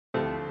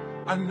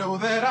I know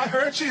that I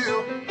hurt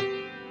you.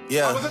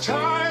 Yeah. I was a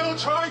child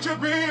trying to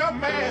be a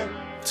man.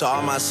 To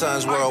all my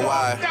sons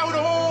worldwide.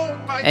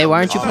 Hey, why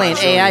aren't you playing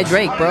AI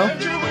Drake, bro?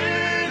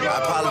 I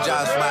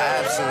apologize for my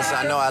absence.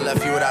 I know I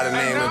left you without a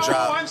name to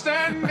drop. I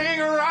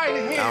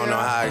don't know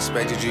how I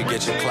expected you to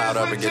get your clout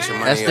up and get your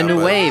money That's the up, new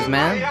but wave,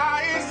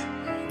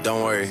 man.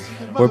 Don't worry.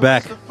 We're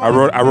back. I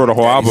wrote a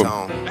whole album.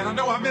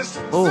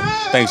 Oh,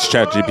 Thanks,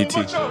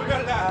 ChatGPT.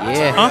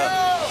 yeah. Huh?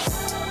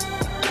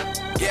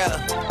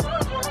 Yeah.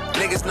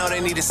 Niggas know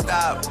they need to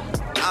stop.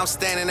 I'm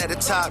standing at the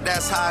top,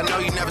 that's how I know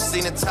you never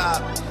seen the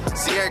top.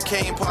 Sierra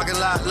Kane parking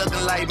lot,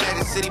 looking like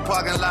Magic City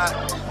parking lot.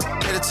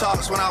 Hear the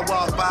talks when I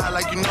walk by,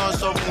 like you know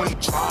it's over when you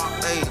drop.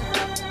 Hey,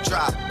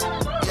 drop.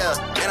 Yeah,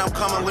 and I'm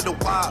coming with the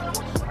wop.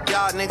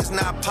 Y'all niggas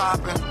not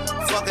popping.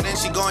 Fuck it, then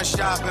she going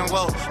shopping.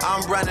 Whoa,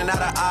 I'm running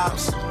out of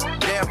ops.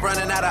 They're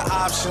running out of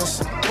options.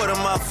 Put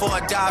them up for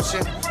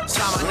adoption.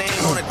 Sign my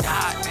name on the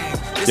dot.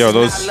 Yo,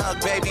 those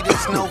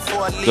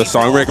the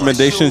song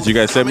recommendations you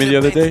guys sent me the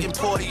other day,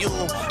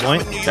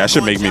 that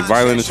should make me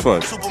violent as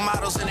fuck.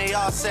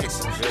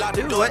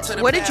 Dude,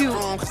 what did you...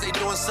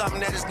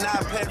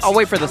 I'll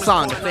wait for the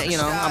song. You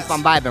know,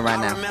 I'm vibing right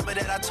now.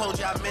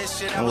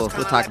 And we'll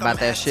talk about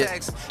that shit.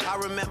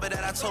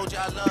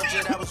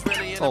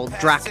 Old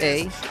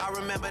Drake.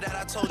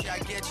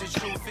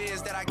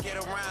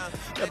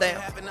 Oh,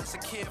 damn.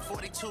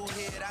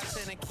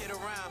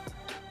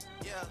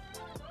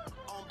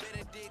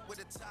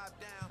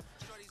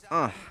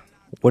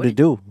 What it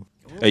do?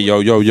 Hey,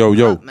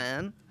 yo. Up,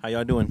 man. How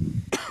y'all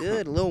doing?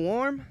 Good. A little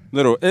warm.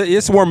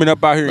 It's warming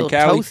up out here A in little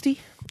Cali. toasty.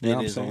 You know what It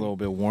I'm is a saying? little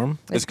bit warm.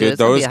 It's good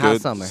gonna though. be It's a hot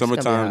good. summer. It's gonna be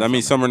a Summertime. hot I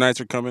mean, summer. summer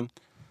nights are coming.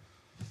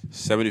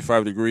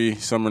 75-degree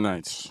summer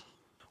nights.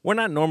 We're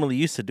not normally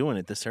used to doing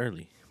it this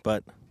early,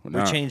 but we're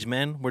not. changed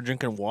men. We're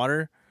drinking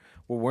water.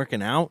 We're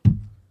working out.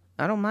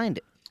 I don't mind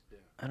it.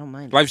 I don't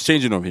mind it. Life's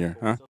changing over here,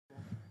 huh?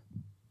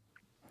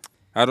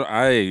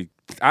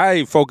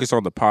 I focus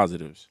on the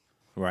positives.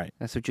 Right.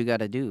 That's what you got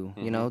to do.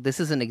 You know, this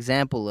is an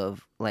example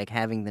of like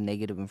having the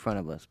negative in front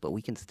of us, but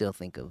we can still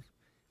think of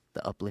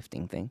the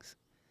uplifting things.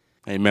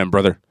 Amen,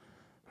 brother.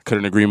 I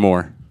couldn't agree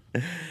more.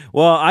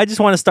 Well, I just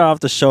want to start off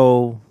the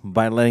show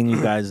by letting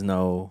you guys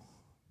know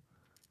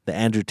that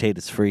Andrew Tate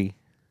is free.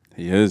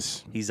 He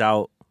is. He's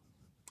out.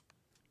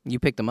 You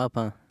picked him up,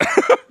 huh?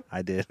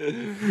 I did.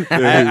 I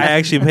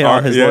actually paid all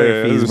his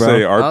lawyer fees, bro.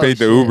 Say, Art Oh, paid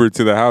the shit. Uber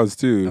to the house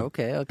too.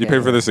 Okay. You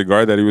paid for the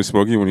cigar that he was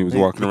smoking when he was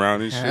walking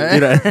around and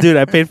shit. Dude,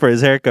 I paid for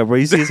his haircut, bro.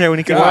 You see his hair when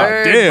he came God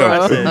out? damn. I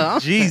bro.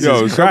 said, Jesus Yo,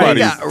 Christ. somebody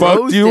Got fucked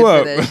roasted you for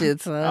up. that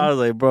shit, son. I was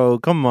like, bro,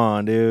 come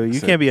on, dude. You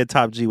said- can't be a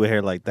top G with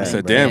hair like I that.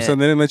 said, bro. damn, Yeah. son,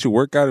 they didn't let you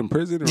work out in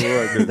prison or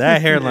what?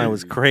 That hairline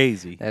was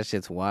crazy. That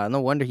shit's wild. No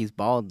wonder he's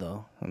bald,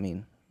 though. I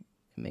mean,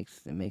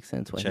 it makes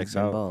sense why Checks he's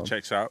been out. bald.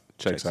 Checks out.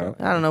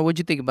 I don't know. What'd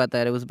you think about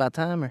that? It was about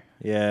time, or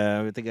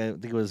Yeah, I think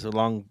it was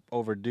long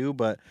overdue,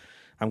 but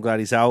I'm glad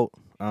he's out.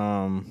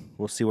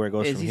 We'll see where it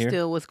goes is from he here.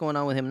 still? What's going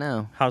on with him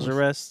now? House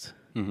arrest.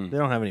 Mhm. They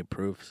don't have any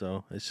proof,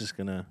 so it's just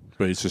gonna.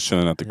 But he's just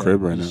chilling at the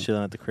crib right he's now.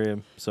 chilling at the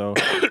crib. So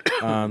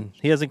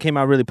he hasn't came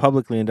out really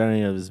publicly and done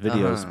any of his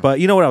videos. Uh-huh. But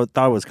you know what I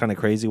thought was kind of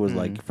crazy was Mm.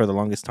 like for the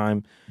longest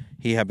time,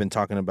 he had been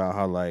talking about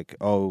how like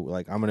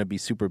like I'm gonna be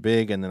super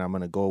big and then I'm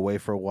gonna go away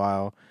for a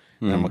while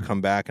and I'm gonna come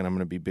back and I'm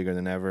gonna be bigger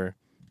than ever.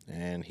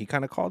 And he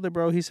kind of called it,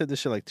 bro. He said this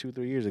shit like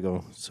 2-3 years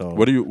ago. So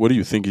What do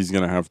you think he's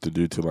gonna have to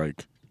do to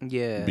like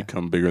Yeah.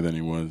 become bigger than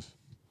he was?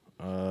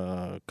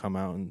 come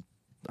out and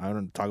I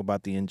don't talk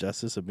about the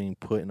injustice of being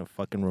put in a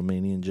fucking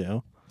Romanian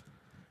jail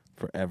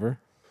forever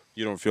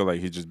You don't feel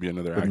like he'd just be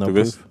another with no activist?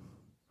 proof.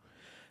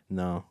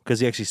 No, because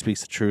he actually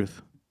speaks the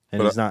truth, and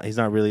But he's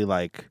not really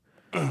like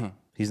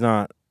he's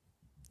not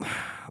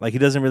like he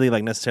doesn't really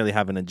like necessarily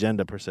have an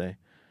agenda per se.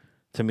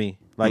 To me,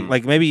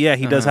 like maybe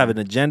he does have an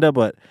agenda,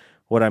 but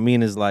what I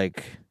mean is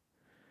like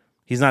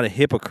he's not a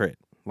hypocrite.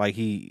 Like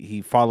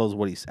he follows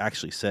what he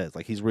actually says.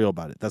 Like he's real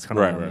about it. That's kind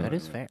of Right. That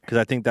is fair. Because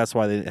I think that's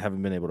why they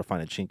haven't been able to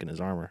find a chink in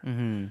his armor.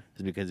 Mm-hmm.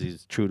 Is because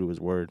he's true to his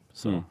word.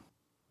 So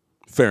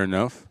Fair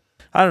enough.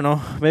 I don't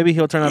know. Maybe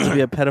he'll turn out to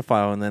be a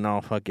pedophile, and then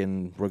I'll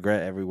fucking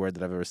regret every word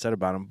that I've ever said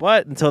about him.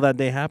 But until that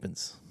day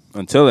happens,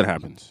 Until it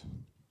happens.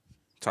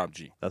 Top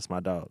G. that's my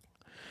dog.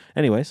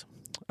 Anyways,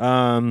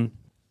 one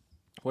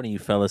of you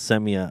fellas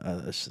sent me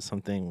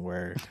something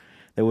where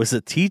there was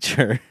a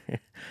teacher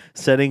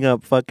setting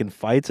up fucking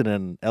fights in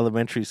an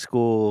elementary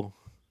school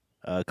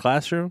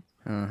classroom.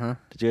 Uh-huh.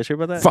 Did you guys hear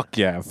about that? Fuck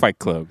yeah, Fight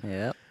Club.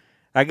 Yep.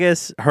 I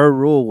guess her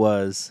rule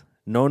was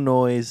no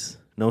noise,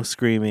 no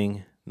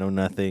screaming, no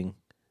nothing,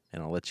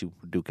 and I'll let you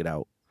duke it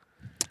out.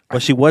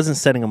 But she wasn't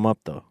setting them up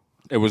though.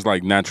 It was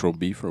like natural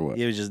beef or what?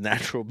 It was just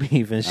natural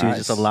beef, and she was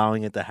just Nice.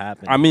 allowing it to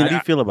happen. I mean, how do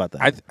you feel about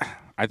that?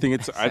 I think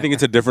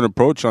it's a different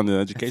approach on the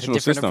It's a educational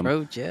different system.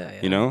 approach, yeah.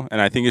 You know, and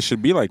I think it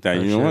should be like that.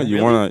 For you know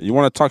sure. what? You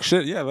wanna talk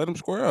shit? Yeah, let them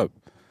square up.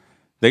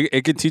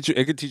 It could teach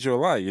you a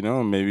lot. You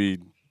know, maybe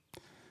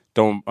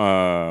don't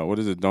what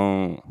is it?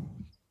 Don't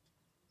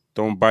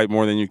bite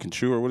more than you can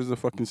chew, or what is the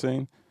fucking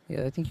saying?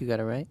 Yeah, I think you got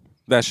it right.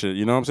 That shit.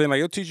 You know what I'm saying? Like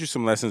it'll teach you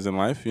some lessons in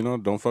life. You know,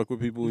 don't fuck with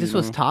people. This you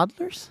was know?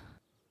 toddlers?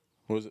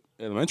 What was it?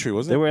 Elementary,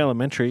 wasn't They it? were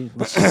elementary.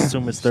 Let's just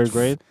assume it's third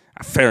grade.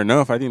 Fair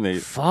enough. I think they.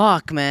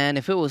 Fuck, man.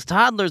 If it was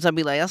toddlers, I'd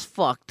be like, that's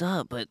fucked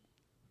up. But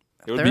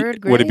It would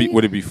third be, Would it be? grade?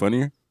 Would it be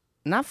funnier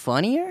not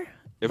funnier.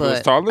 if but it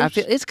was toddlers? I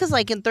feel, it's because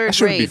like in third That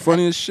should grade, be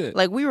funny as shit.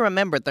 like we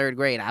remember third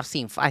grade.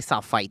 I saw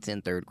fights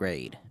in third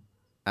grade.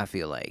 I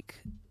feel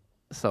like,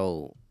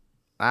 so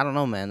I don't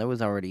know, man. There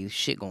was already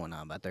shit going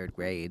on by third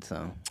grade.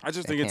 So I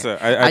just I think it's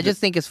can't- a. I just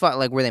think it's fun.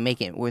 Like were they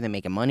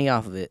making money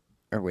off of it,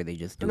 or were they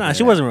just? doing Nah, it?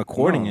 she wasn't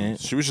recording No, it.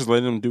 She was just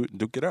letting them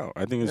duke it out.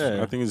 I think it's.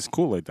 Yeah. I think it's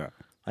cool like that.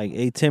 Like,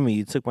 hey Timmy,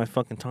 you took my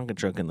fucking Tonka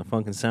truck in the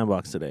fucking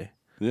sandbox today.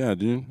 Yeah,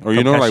 dude. Or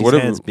Come like catch what these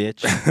if? hands,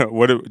 bitch.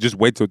 What if? Just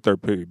wait till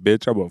third period,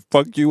 bitch. I'm gonna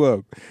fuck you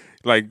up.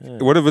 Like,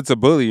 what if it's a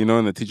bully,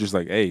 and the teacher's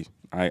like, hey,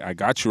 I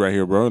got you right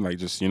here, bro. Like,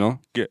 just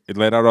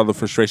let out all the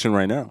frustration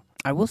right now.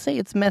 I will say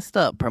it's messed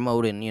up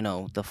promoting,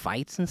 the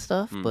fights and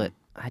stuff, Mm-hmm. but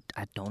I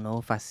don't know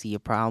if I see a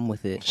problem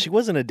with it. She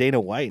wasn't a Dana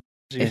White.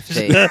 She, If was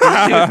they-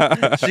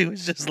 just, she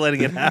was just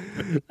letting it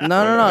happen.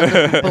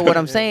 No. But what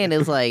I'm saying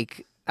is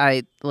like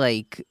I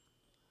like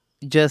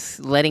just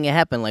letting it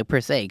happen, like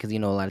per se, because a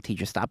lot of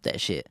teachers stop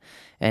that shit,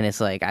 and it's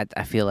like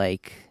I feel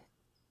like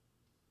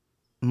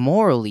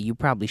morally you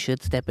probably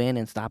should step in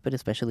and stop it,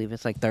 especially if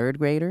it's like third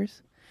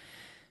graders.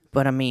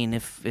 But I mean,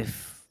 if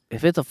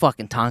it's a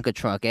fucking Tonka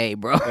truck, hey,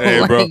 bro,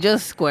 Hey, like bro.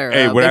 just square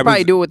Hey, up. what They probably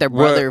happens- do it with their what-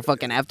 brother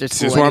fucking after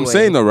school. That's what I'm anyway.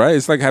 saying, though, right?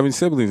 It's like having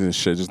siblings and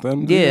shit. Just let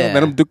them, Yeah. let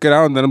them duke it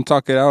out and let them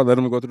talk it out. Let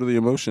them go through the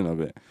emotion of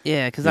it.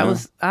 Yeah, because You know?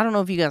 I don't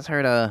know if you guys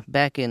heard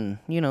back in,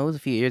 it was a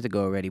few years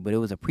ago already, but it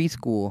was a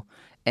preschool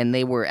and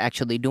they were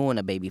actually doing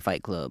a baby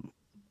fight club.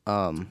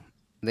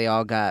 They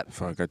all got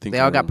Fuck, I think they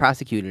all got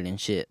prosecuted and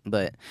shit,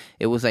 but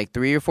it was like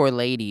 3 or 4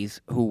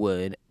 ladies who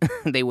would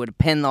they would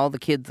pen all the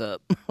kids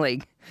up.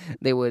 Like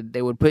they would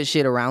put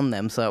shit around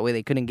them so that way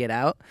they couldn't get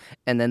out,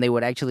 and then they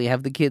would actually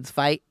have the kids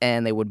fight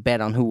and they would bet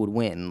on who would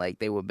win. Like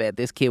they would bet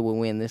this kid would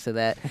win, this or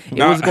that. It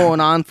Nah. was going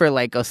on for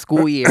like a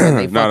school year and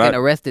they No, fucking that-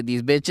 arrested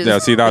these bitches. Yeah,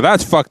 see, now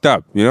that's fucked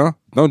up,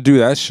 Don't do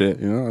that shit,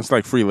 It's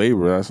like free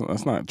labor.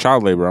 That's not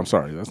child labor. I'm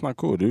sorry. That's not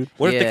cool, dude.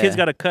 What if the Yeah. kids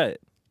got a cut?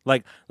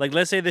 Like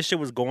let's say this shit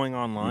was going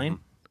online.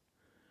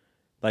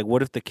 Like,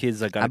 what if the kids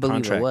got I a believe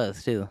contract? it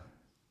was too.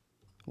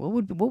 What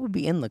would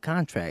be in the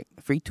contract?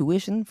 Free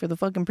tuition for the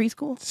fucking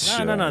preschool?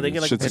 No. They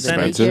get like a Shit's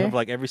percentage expensive. of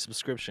like every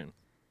subscription.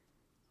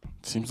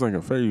 Seems like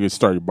a fair. You could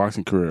start your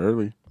boxing career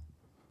early.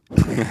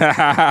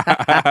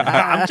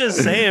 I'm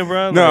just saying,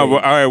 bro. No,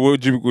 like- but all right.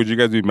 Would you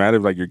guys be mad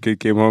if like your kid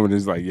came home and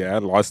is like, yeah, I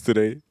lost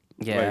today?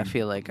 Yeah, I Like,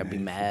 feel like I'd be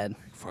mad.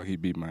 Fuck, he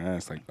beat my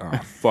ass. Like, oh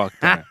fuck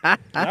that.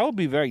 that would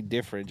be very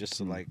different. Just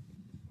to like,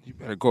 You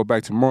better go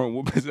back tomorrow and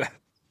whoop his ass.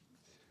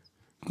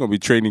 I'm gonna be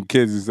training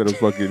kids instead of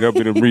fucking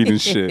helping them read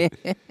and shit.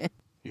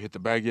 You hit the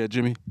bag yet,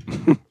 Jimmy?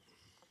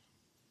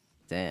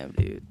 Damn,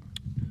 dude.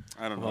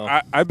 I don't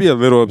know. I'd be a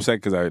little upset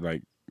because I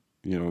like,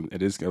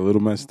 it is a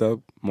little messed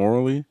up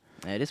morally.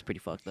 Yeah, it is pretty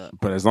fucked up.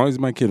 But as long as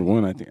my kid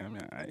won, I think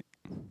I'd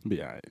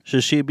be all right.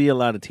 should she be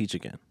allowed to teach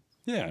again?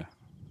 Yeah,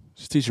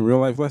 she's teaching real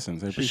life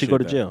lessons. I Should she appreciate go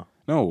to that. jail?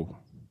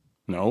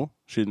 No.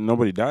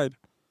 Nobody died.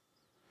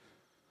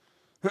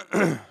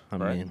 I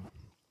Right. mean,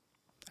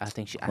 I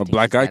think she. I A think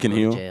black she's gotta eye can go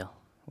to heal. Jail.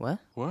 What?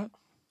 What?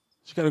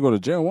 She got to go to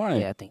jail. Why?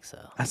 Yeah, I think so.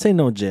 I say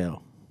no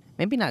jail.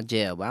 Maybe not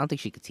jail, but I don't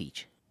think she could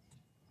teach.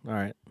 All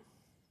right.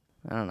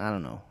 I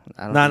don't know.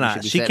 I don't Nah, think we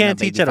should be she setting can't up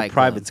baby teach at a fight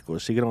private clubs. school.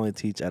 She can only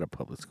teach at a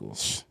public school.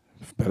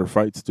 Better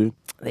fights, dude.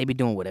 They be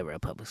doing whatever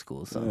at public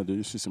school, so Yeah, dude.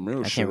 You see some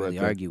real I shit can't really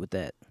right there. argue with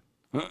that.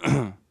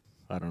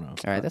 I don't know. All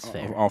right, that's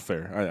fair. All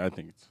fair. I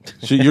think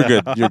it's. You're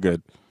good. You're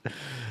good. All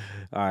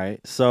right.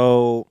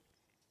 So,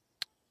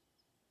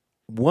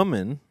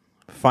 woman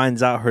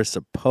finds out her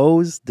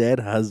supposed dead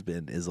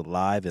husband is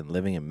alive and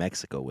living in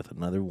Mexico with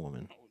another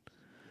woman.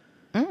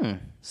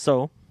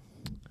 So,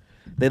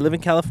 they live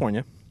in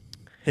California.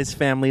 His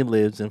family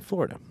lives in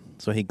Florida.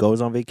 So he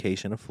goes on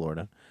vacation to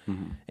Florida,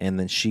 and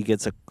then she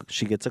gets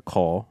a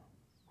call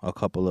a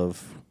couple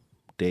of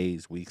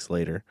days, weeks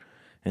later,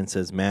 and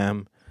says,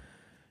 "Ma'am,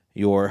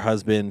 your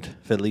husband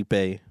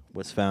Felipe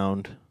was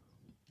found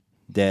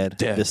dead.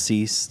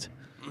 deceased."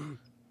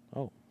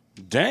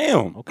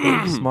 Damn.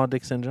 Okay, small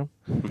dick syndrome.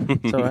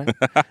 It's all right.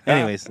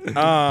 Anyways,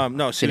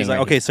 no, she Sitting was like,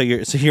 right okay, so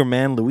your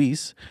man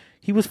Luis,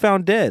 he was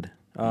found dead.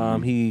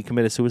 He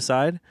committed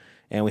suicide,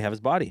 and we have his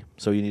body.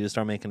 So you need to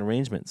start making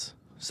arrangements.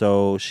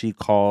 So she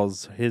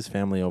calls his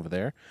family over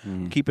there.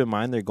 Keep in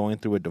mind they're going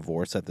through a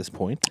divorce at this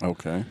point.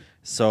 Okay.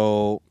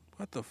 So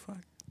What the fuck?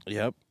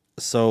 yep.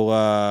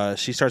 So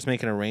she starts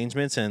making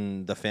arrangements,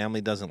 and the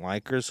family doesn't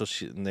like her. So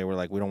they were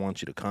like, "We don't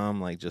want you to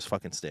come. Like, just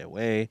fucking stay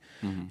away.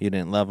 You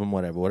didn't love him,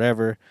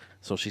 whatever."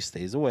 So she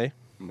stays away.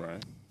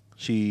 Right.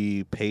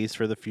 She pays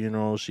for the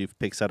funeral. She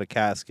picks out a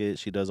casket.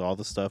 She does all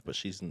the stuff, but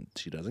she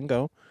doesn't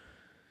go.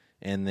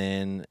 And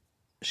then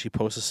she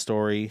posts a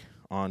story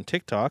on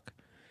TikTok,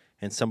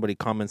 and somebody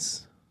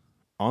comments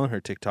on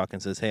her TikTok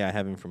and says, "Hey, I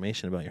have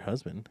information about your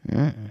husband.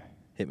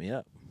 Hit me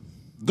up."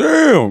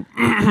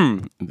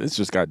 Damn. This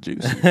just got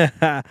juice.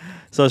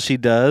 So she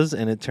does,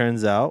 and it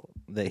turns out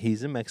that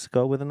he's in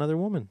Mexico with another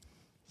woman.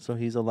 So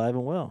he's alive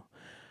and well.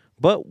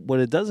 But what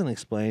it doesn't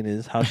explain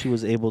is how she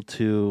was able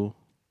to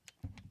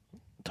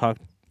talk.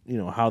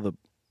 How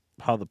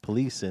the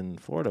police in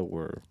Florida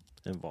were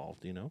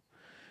involved.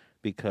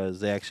 Because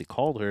they actually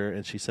called her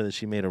and she said that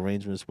she made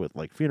arrangements with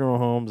like funeral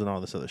homes and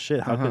all this other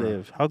shit. How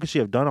could she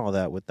have done all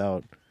that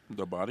without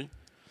the body?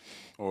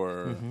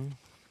 Or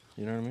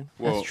you know what I mean?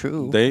 Well, That's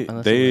true. They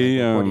Unless they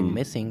were, like, reporting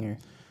missing or.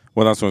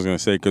 Well, that's what I was gonna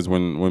say. Because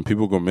when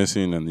people go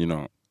missing and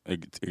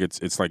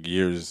it's like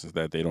years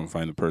that they don't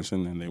find the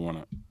person and they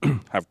want to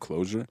have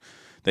closure,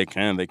 they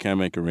can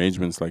make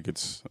arrangements like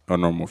it's a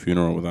normal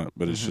funeral without,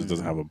 but it just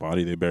doesn't have a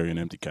body. They bury an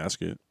empty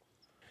casket.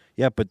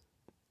 Yeah, but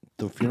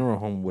the funeral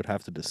home would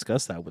have to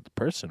discuss that with the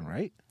person,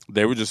 right?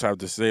 They would just have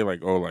to say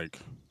like, oh, like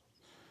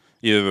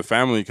either the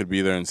family could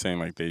be there and saying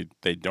like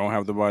they don't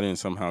have the body and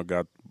somehow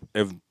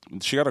if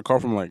she got a call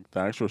from like the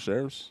actual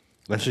sheriffs.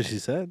 That's what she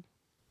said.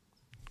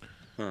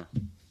 Huh.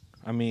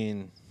 I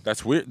mean,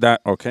 that's weird.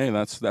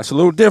 That's a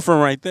little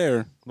different right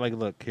there. Like,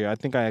 look here. I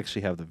think I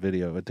actually have the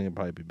video. I think it'd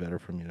probably be better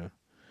for me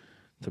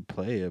to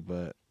play it,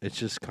 but it's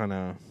just kind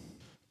of.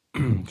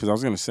 Because I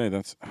was gonna say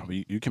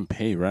you can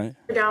pay, right?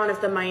 Down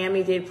if the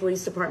Miami-Dade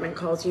Police Department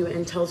calls you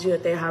and tells you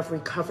that they have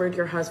recovered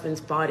your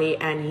husband's body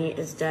and he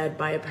is dead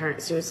by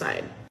apparent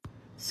suicide.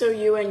 So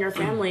you and your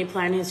family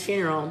plan his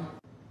funeral,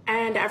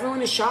 and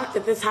everyone is shocked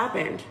that this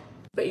happened.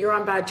 But you're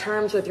on bad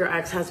terms with your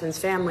ex-husband's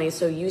family,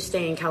 so you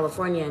stay in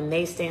California and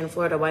they stay in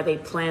Florida while they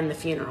plan the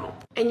funeral.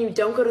 And you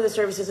don't go to the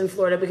services in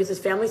Florida because his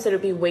family said it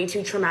would be way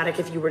too traumatic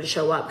if you were to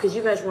show up because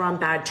you guys were on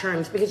bad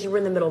terms because you were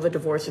in the middle of a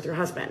divorce with your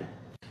husband.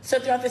 So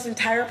throughout this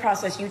entire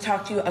process, you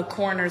talk to a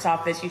coroner's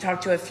office, you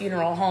talk to a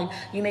funeral home,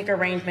 you make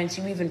arrangements,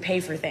 you even pay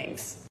for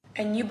things.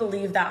 And you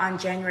believe that on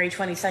January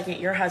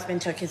 22nd, your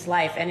husband took his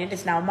life, and it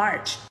is now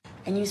March.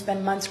 And you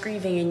spend months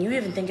grieving, and you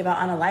even think about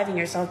unaliving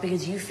yourself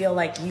because you feel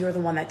like you're the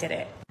one that did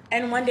it.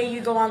 And one day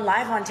you go on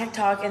live on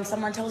TikTok, and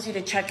someone tells you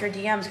to check your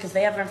DMs because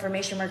they have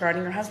information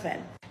regarding your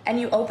husband. And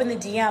you open the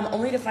DM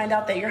only to find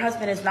out that your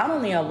husband is not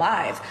only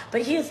alive,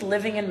 but he is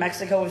living in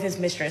Mexico with his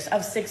mistress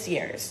of 6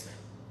 years,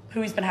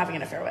 who he's been having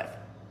an affair with.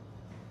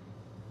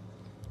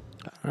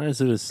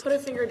 Put a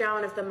finger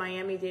down if the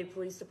Miami-Dade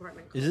Police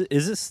Department.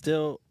 Is it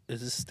still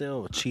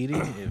cheating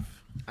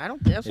if I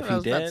don't. That's if what I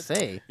was he about dead? to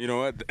say. You know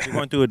what? you're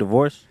going through a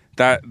divorce?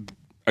 That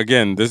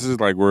again, this is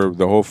like where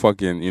the whole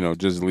fucking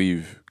just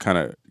leave kind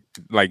of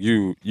like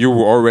you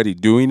were already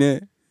doing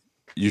it.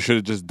 You should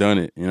have just done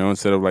it,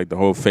 instead of like the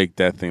whole fake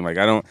death thing. Like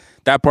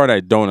that part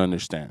I don't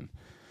understand,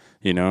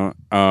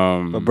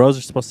 But bros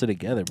are supposed to be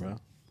together, bro.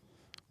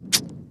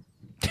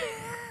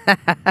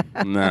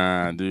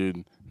 Nah,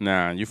 dude.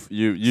 Nah, you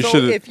So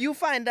should. if you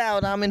find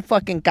out I'm in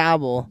fucking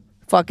Cabo,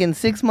 fucking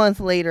 6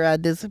 months later I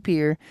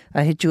disappear,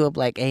 I hit you up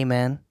like, hey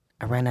man,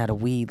 I ran out of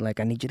weed.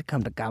 Like I need you to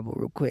come to Cabo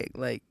real quick.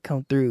 Like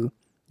come through.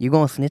 You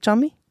gonna snitch on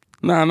me?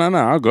 Nah,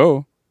 I'll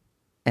go.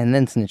 And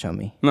then snitch on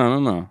me.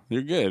 No.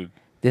 You're good.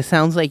 This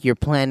sounds like you're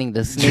planning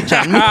to snitch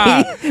on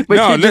me. but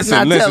No, you're just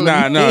listen.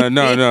 not telling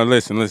me. No.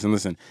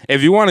 Listen.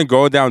 If you want to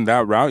go down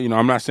that route,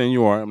 I'm not saying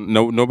you are.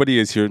 No, nobody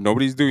is here.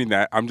 Nobody's doing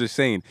that. I'm just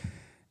saying,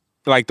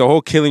 like the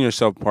whole killing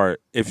yourself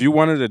part. If you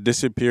wanted to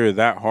disappear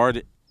that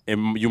hard,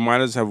 you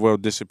might as well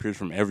disappeared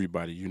from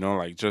everybody.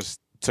 Like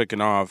just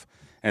taken off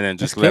and then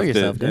just left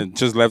it and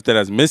just left it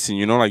as missing.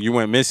 Like you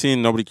went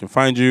missing. Nobody can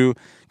find you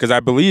because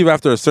I believe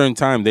after a certain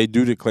time they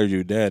do declare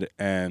you dead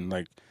and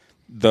like.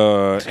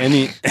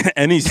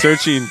 Any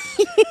searching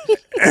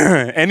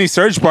any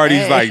search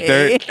parties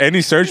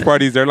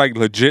they're like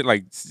legit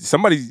like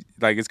somebody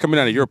like it's coming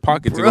out of your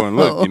pocket to go and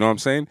look, you know what I'm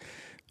saying?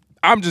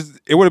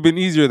 It would have been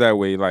easier that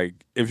way.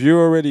 Like if you're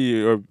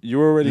already going that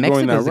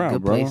route, Mexico's a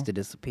good bro. place to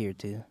disappear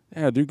too.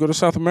 Yeah, dude, go to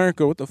South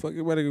America. What the fuck?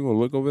 You better go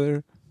look over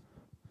there.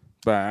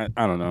 But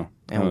I don't know.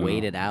 And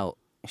wait it out.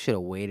 Should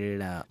have waited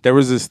it out. There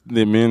was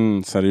the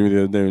min Saudi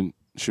the other day.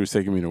 She was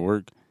taking me to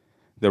work.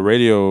 The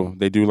radio,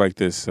 they do like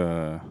this.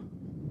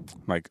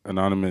 Like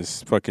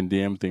anonymous fucking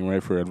DM thing,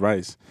 right, for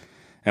advice.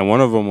 And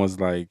one of them was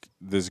like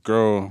this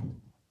girl,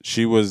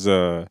 she was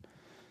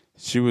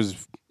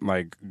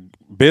like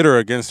bitter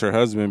against her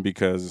husband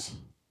because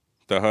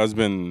the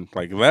husband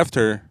like left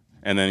her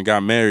and then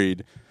got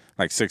married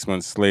like 6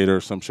 months later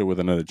or some shit with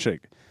another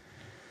chick.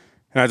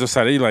 And I just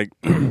started like,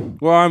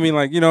 well, I mean,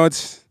 like,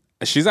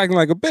 she's acting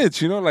like a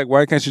bitch, like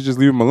why can't she just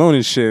leave him alone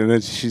and shit? And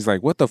then she's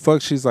like, what the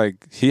fuck? She's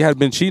like, he had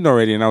been cheating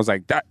already. And I was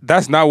like,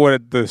 that's not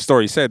what the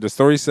story said. The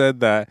story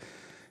said that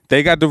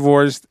they got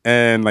divorced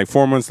and like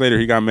 4 months later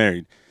he got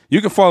married.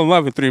 You can fall in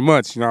love in 3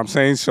 months, you know what I'm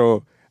saying?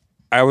 So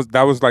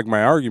that was like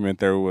my argument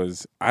there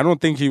was, I don't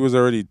think he was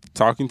already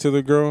talking to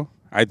the girl.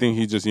 I think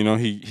he just,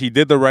 he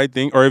did the right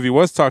thing. Or if he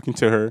was talking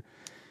to her,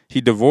 he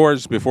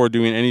divorced before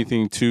doing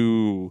anything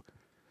too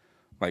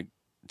like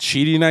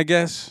cheating, I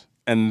guess.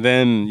 And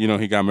then,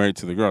 he got married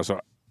to the girl.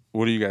 So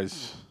what do you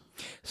guys...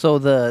 So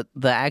the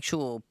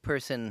actual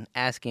person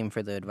asking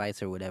for the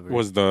advice or whatever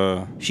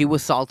she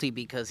was salty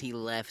because he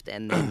left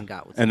and then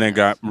got with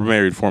got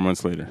married 4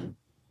 months later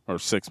or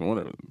 6 months,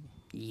 whatever.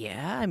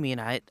 Yeah, I mean,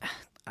 I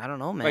don't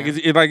know, man.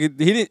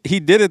 He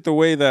did it the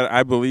way that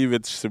I believe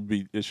it should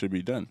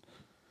be done.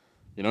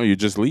 You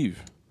just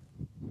leave.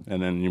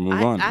 and then you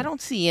move on. I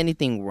don't see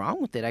anything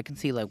wrong with it. I can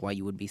see like why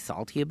you would be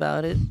salty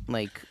about it.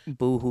 Like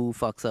boo-hoo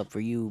fucks up for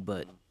you,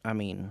 but I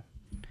mean,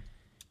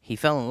 he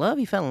fell in love.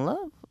 He fell in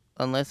love.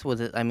 Unless was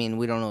it? I mean,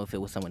 we don't know if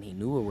it was someone he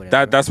knew or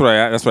whatever. That's what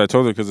I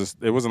told her because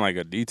it wasn't like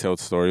a detailed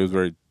story. It was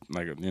very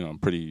like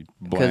pretty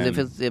bland.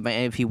 Because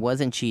if he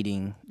wasn't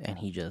cheating and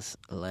he just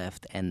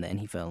left and then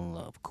he fell in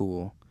love,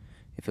 cool.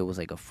 If it was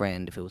like a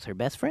friend, if it was her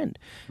best friend,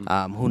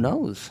 who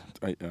knows?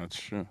 That's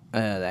true.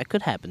 That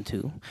could happen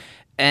too.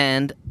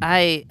 And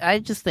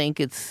I just think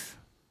it's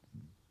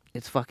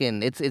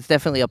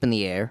definitely up in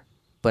the air.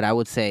 But I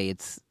would say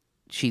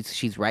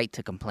she's right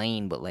to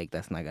complain, but like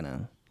that's not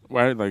gonna.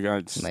 Right, like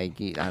I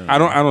don't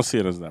know. I don't see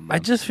it as that bad. I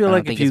just feel I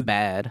like don't think if you it's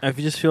bad. I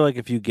just feel like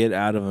if you get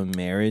out of a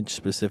marriage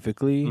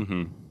specifically,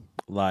 Mm-hmm.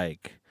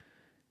 like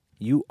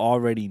you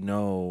already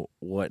know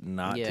what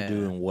not to do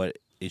Yeah. and what it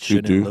You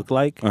shouldn't do? look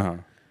like. Uh huh.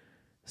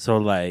 So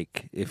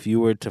like if you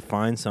were to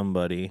find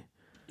somebody,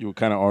 You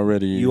kind of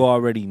already. you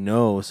already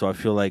know. So I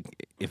feel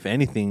like if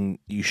anything,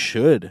 you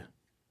should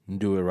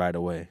do it right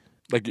away.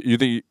 like you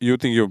think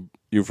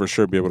you'll for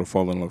sure be able to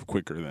fall in love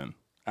quicker then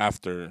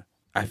after.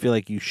 I feel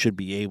like you should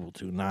be able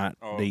to, not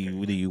Oh, that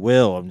you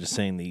will. I'm just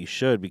saying that you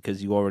should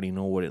because you already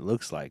know what it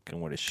looks like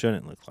and what it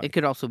shouldn't look like. It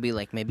could also be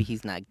like maybe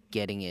he's not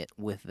getting it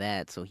with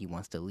that, so he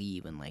wants to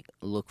leave and like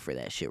look for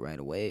that shit right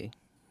away.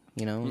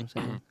 You know what I'm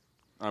saying?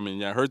 I mean,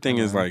 yeah, her thing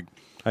is like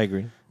I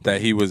agree.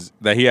 that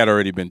he had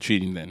already been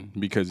cheating then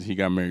because he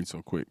got married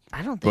so quick.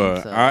 I don't But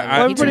think so. I- mean, Well,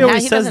 he everybody doesn't-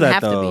 always he says doesn't that,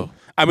 have to though. be.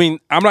 I mean,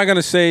 I'm not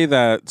gonna say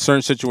that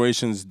certain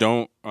situations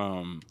don't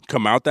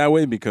come out that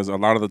way because a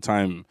lot of the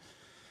time,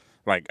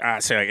 like I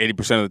say, like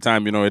 80% of the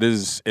time, it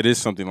is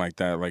something like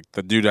that. Like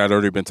the dude had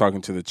already been talking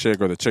to the chick,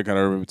 or the chick had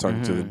already been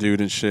talking to the dude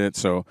and shit.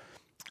 So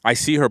I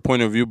see her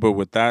point of view, but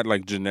with that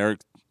like generic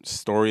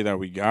story that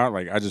we got,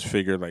 like I just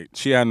figured like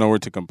she had nowhere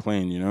to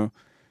complain.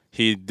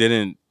 He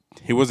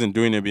wasn't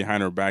doing it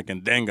behind her back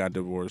and then got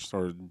divorced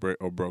or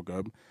broke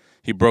up.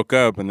 He broke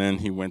up and then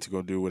he went to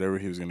go do whatever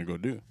he was gonna go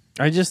do.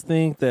 I just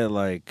think that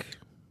like,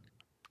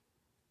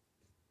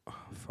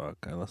 fuck,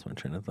 I lost my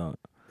train of thought.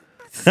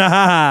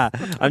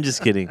 I'm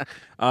just kidding.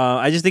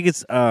 I just think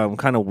it's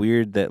kind of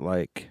weird that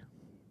like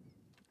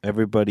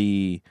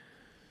everybody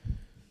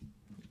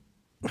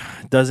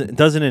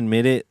doesn't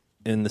admit it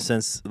in the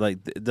sense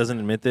like doesn't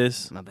admit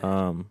this. My bad.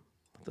 What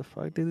the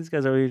fuck, dude? These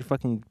guys are already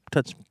fucking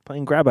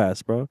playing grab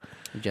ass, bro.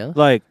 You jealous?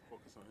 Like,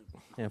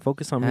 yeah,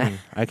 focus on me.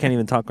 I can't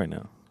even talk right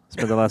now.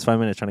 Spent the last 5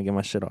 minutes trying to get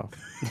my shit off.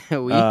 We're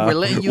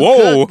letting you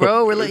Whoa. cook,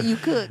 bro. We're letting you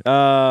cook.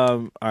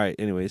 All right.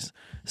 Anyways,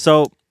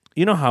 so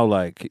you know how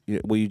like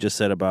what you just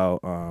said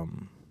about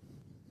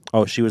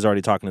she was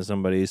already talking to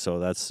somebody, so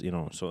that's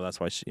so that's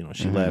why she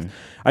left.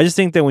 I just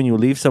think that when you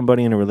leave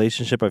somebody in a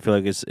relationship, I feel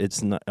like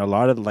it's not, a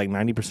lot of like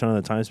 90% of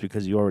the times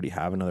because you already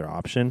have another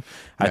option.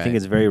 I think Right.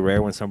 it's very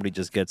rare when somebody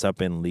just gets up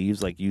and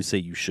leaves, like you say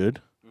you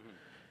should,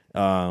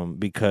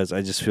 because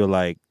I just feel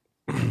like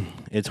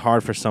it's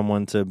hard for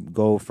someone to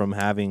go from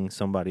having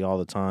somebody all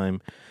the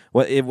time,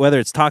 whether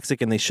it's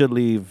toxic and they should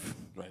leave.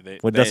 Right,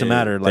 It doesn't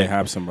matter. They Like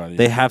have somebody.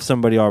 they have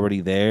somebody already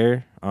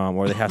there,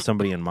 or they have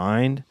somebody in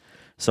mind.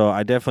 So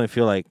I definitely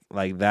feel like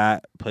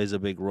that plays a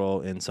big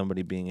role in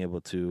somebody being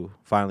able to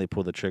finally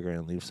pull the trigger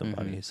and leave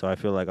somebody. So I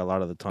feel like a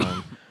lot of the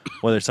time,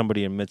 whether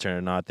somebody admits it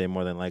or not, they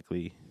more than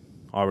likely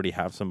already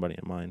have somebody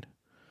in mind,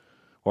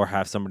 or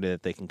have somebody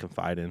that they can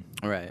confide in.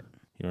 Right.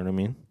 You know what I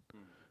mean?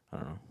 I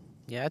don't know.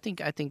 Yeah, I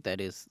think that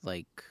is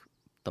like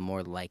the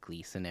more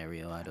likely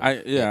scenario out of I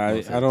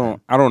most of the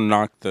time. don't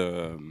knock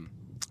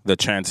the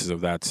chances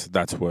of that's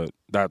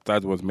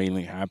what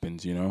mainly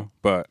happens,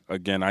 But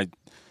again,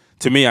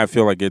 to me I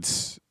feel like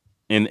it's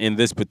in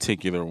this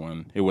particular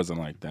one it wasn't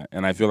like that,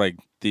 and I feel like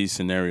these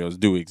scenarios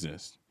do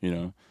exist.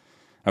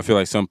 I feel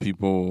like some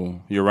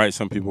people, you're right,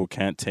 some people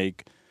can't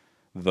take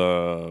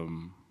the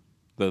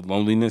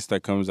loneliness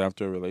that comes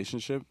after a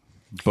relationship,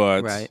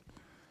 but Right.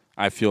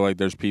 I feel like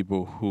there's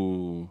people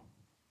who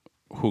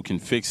can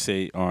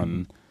fixate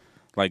on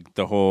like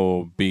the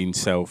whole being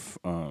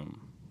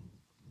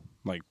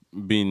like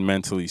being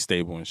mentally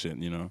stable and shit,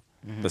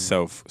 the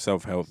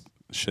self health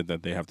shit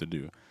that they have to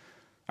do.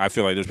 I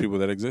feel like there's people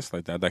that exist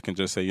like that can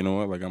just say, you know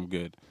what, like I'm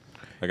good,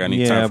 like I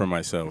need Yeah. time for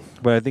myself.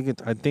 But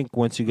I think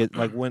once you get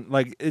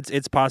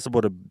it's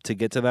possible to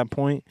get to that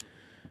point.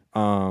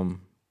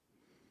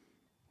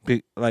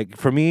 Like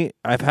for me,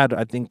 I've had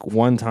I think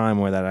one time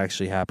where that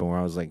actually happened where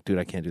I was like, dude,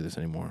 I can't do this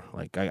anymore.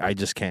 Like I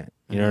just can't.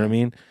 You know what I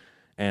mean?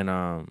 And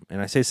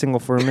I say single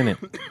for a minute,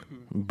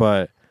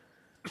 but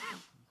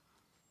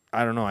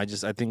I don't know. I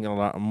think a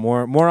lot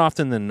more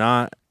often than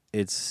not,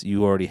 it's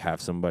you already have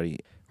somebody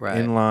Right.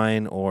 in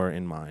line or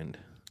in mind.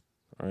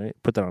 All right,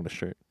 put that on a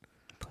shirt.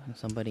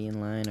 Somebody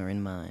in line or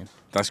in mine.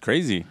 That's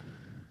crazy.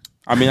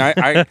 I mean,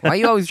 I Why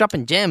you always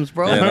dropping gems,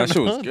 bro? yeah, that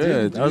shit was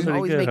good. That was You're pretty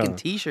always good, making huh?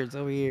 T-shirts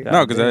over here. Yeah.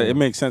 No, because damn. it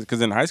makes sense.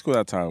 Because in high school,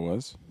 that's how it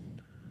was.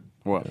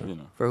 Well,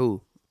 For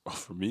who?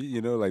 for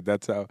me, like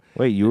that's how.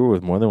 Wait, you were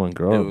with more than one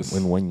girl It was-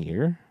 in 1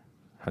 year?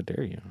 How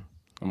dare you?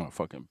 I'm a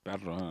fucking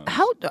perro.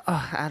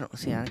 I don't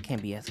see. I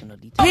can't be asking no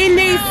details. He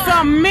needs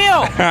some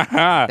milk.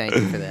 Thank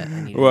you for that.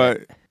 I needed Well,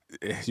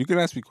 you can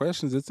ask me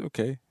questions. It's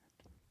okay.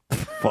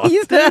 Fuck.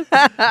 This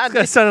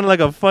guy sounded like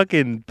a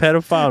fucking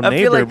pedophile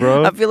neighbor,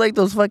 bro. I feel like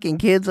those fucking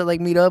kids that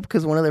like meet up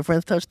because one of their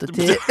friends touched the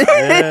tit.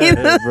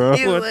 Yeah, bro.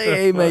 He's What like, the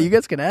hey man, fuck? you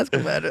guys can ask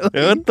about it.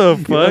 What the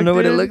fuck? You don't know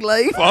what it dude? looked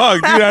like? Fuck,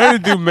 dude, I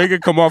didn't make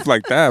it come off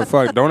like that.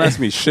 Fuck, don't ask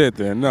me shit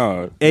then.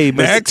 No. Hey,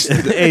 but Next.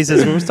 hey,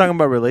 since we were talking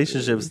about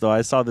relationships, though,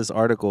 I saw this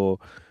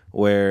article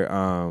where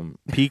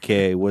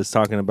PK was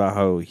talking about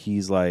how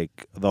he's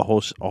like the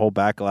whole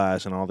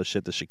backlash and all the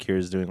shit that Shakira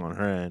is doing on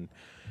her end,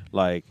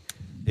 like,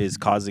 is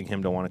causing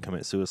him to want to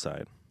commit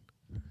suicide.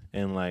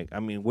 And like, I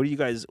mean,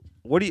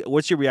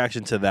 what's your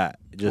reaction to that?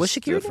 Just What's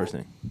Shakira the first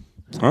thing.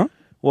 Huh?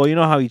 Well, you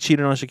know how he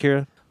cheated on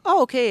Shakira,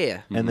 Oh, okay,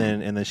 yeah. and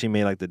then she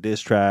made like the diss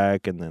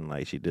track, and then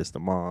like she dissed the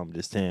mom,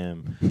 dissed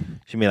him.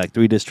 She made like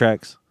 3 diss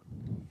tracks.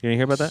 You didn't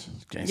hear about that?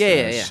 Gangsta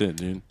Yeah. ass Shit,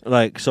 dude.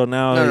 Like, so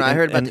now. No, I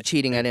heard about and- the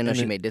cheating. I didn't know and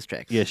she it- made diss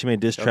tracks. Yeah, she made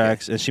diss Okay.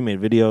 tracks and she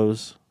made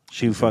videos.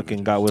 She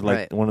fucking got with like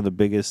Right. one of the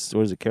biggest.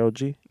 What is it, Carol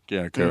G?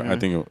 Yeah, I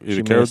think She either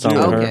made Carol a song G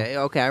with or her.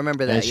 Okay, I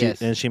remember that. And she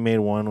Yes. and she made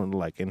one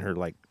like in her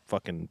like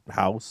fucking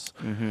house.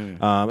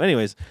 Mm-hmm.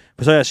 Anyways,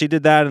 so yeah, she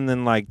did that, and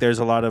then like there's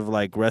a lot of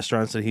like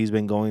restaurants that he's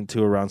been going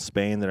to around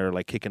Spain that are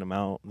like kicking him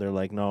out. They're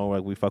like, no,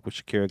 like we fuck with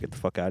Shakira, get the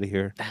fuck out of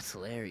here. That's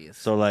hilarious.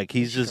 So like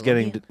he's just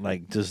Colombian? getting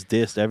like just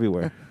dissed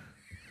everywhere.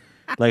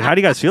 Like, how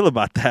do you guys feel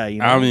about that? You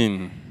know? I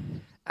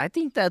mean, I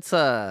think that's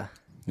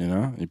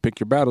you pick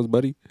your battles,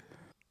 buddy.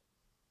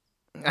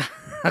 okay.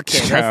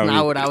 That's I mean-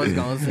 not what I was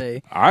gonna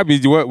say. I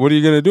mean, what are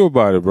you gonna do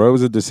about it, bro? It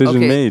was a decision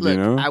Okay, made, look, you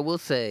know. I will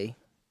say,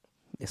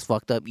 it's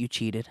fucked up. You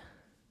cheated.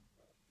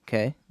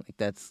 Okay, like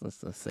let's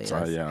say. So,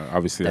 that's- yeah,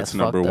 obviously that's that's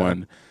number fucked up.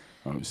 one.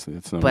 Obviously,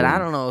 that's number But one. I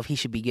don't know if he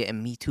should be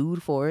getting Me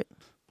Too'd for it.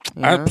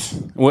 You I- know?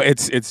 well,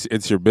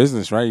 it's your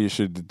business, right? You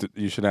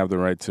should have the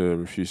right to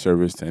refuse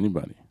service to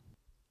anybody.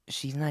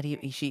 She's not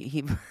even.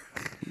 He.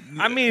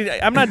 I mean,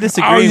 I'm not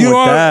disagreeing you with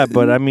are- that,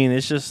 but I mean,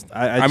 it's just.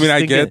 I I just mean, I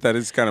think get that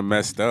it's kind of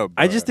messed up.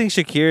 I but- just think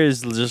Shakira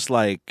is just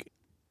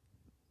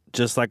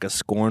like a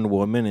scorned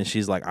woman, and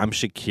she's like, "I'm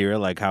Shakira.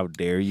 Like, how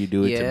dare you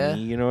do it Yeah. to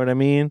me?" You know what I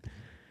mean?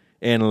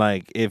 And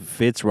like, it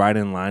fits right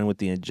in line with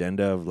the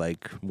agenda of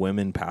like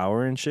women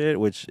power and shit,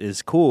 which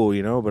is cool,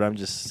 you know. But I'm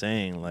just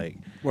saying, like,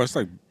 well, it's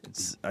like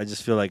I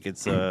just feel like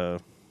it's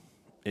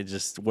it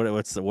just what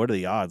are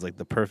the odds? Like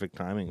the perfect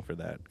timing for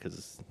that,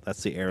 because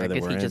that's the era I that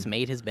guess we're he in. just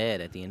made his bed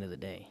at the end of the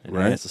day. And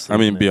he has to right. sleep I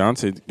mean, in it.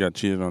 Beyonce got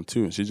cheated on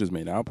too, and she just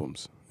made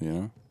albums. You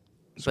know.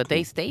 But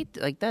they stayed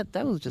like that.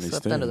 That was just They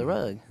swept stayed, under the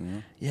rug. you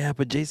know? Yeah,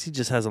 but Jay-Z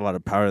just has a lot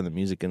of power in the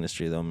music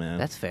industry, though, man.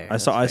 That's fair. I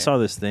saw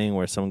this thing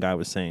where some guy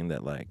was saying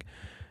that like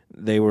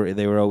they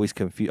were always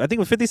confused. I think it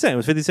was 50 Cent. It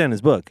was 50 Cent in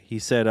his book. He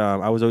said,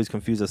 I was always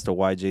confused as to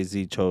why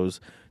Jay-Z chose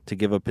to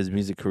give up his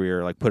music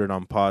career, like put it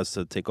on pause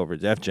to take over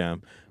Def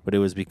Jam. But it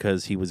was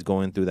because he was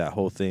going through that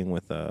whole thing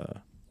with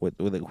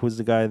who's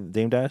the guy,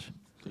 Dame Dash,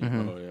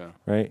 Oh yeah.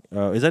 right?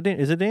 Is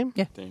it Dame?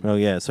 Yeah. Dame. Oh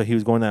yeah. So he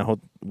was going that whole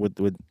with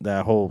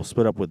that whole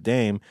split up with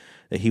Dame,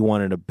 that he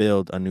wanted to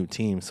build a new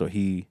team. So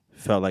he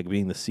felt like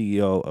being the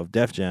CEO of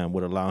Def Jam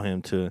would allow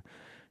him to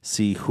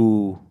see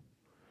who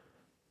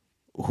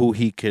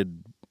he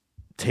could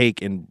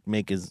take and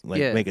make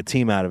make a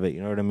team out of it.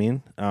 You know what I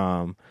mean?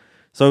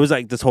 So it was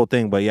like this whole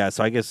thing. But yeah,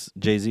 so I guess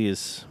Jay-Z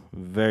is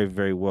very,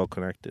 very well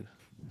connected.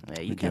 Yeah,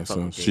 I you guess can't fuck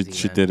so. with She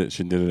Jay-Z, man. did it.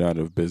 She did it out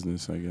of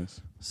business, I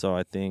guess. So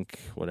I think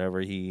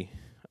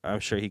I'm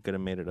sure he could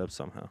have made it up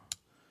somehow.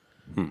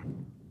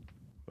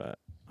 But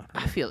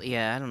I feel,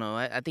 I don't know.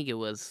 I think it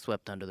was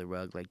swept under the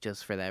rug, like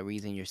just for that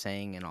reason you're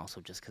saying, and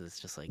also just because it's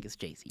just like it's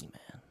Jay Z,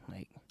 man.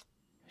 Like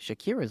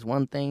Shakira's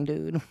one thing,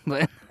 dude,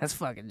 but that's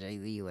fucking Jay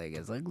Z. Like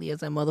as ugly as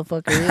that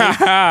motherfucker is,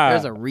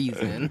 there's a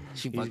reason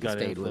she he's fucking got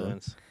stayed with him.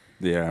 influence.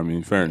 Yeah, I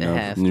mean, fair It enough.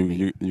 has to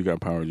be. You got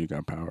power. You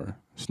got power.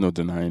 There's no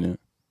denying it.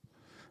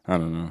 I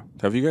don't know.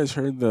 Have you guys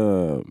heard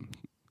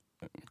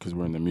because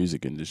we're in the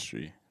music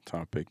industry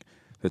topic,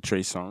 the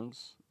Trey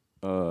Songz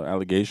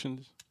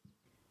allegations?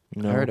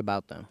 No. I heard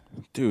about them.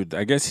 Dude,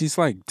 I guess he's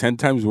like 10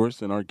 times worse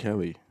than R.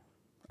 Kelly.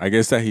 I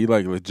guess that he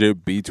like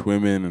legit beats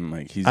women and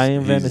like I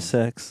invented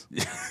sex.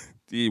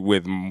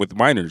 with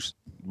minors,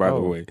 by the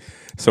Oh. way.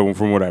 So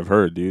from what I've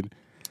heard, dude,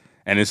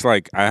 and it's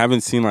like I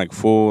haven't seen like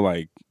full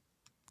like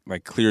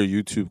clear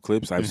YouTube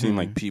clips. I've seen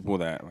like people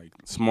that like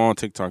small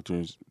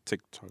TikTokers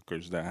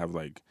that have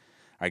like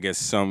I guess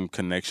some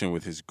connection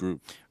with his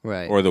group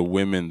Right. or the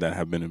women that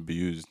have been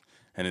abused.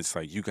 And it's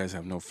like you guys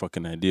have no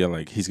fucking idea.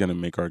 Like he's gonna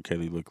make R.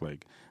 Kelly look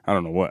like I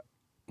don't know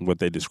what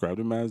they described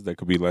him as. That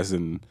could be less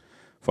than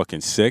fucking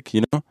sick,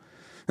 you know.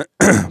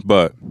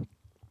 But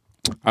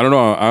I don't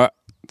know.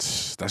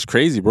 That's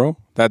crazy, bro.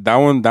 That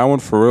one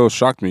for real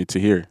shocked me to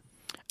hear.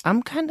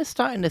 I'm kind of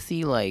starting to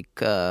see like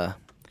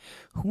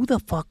who the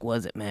fuck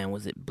was it, man?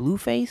 Was it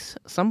Blueface?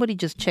 Somebody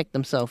just checked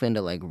themselves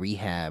into like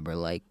rehab or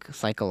like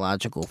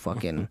psychological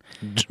fucking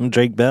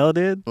Drake Bell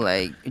did.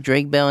 like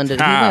Drake Bell and he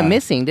went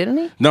missing, didn't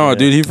he? No,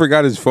 dude, he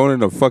forgot his phone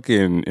in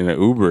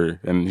an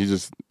Uber, and he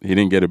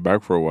didn't get it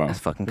back for a while. That's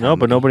fucking No,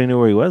 but comedy. nobody knew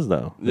where he was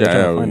though. They were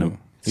trying to find him.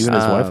 Even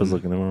his wife was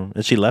looking at him,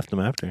 and she left him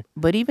after.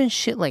 But even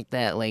shit like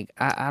that, like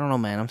I don't know,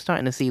 man. I'm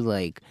starting to see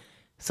like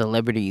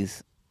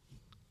celebrities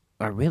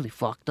are really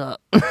fucked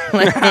up.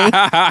 like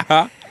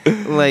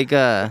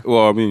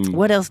Well, I mean,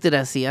 what else did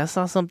I see? I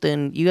saw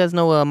something. You guys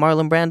know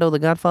Marlon Brando, the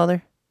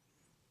Godfather?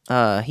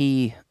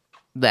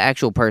 The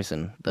actual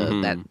person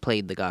that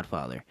played the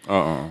Godfather.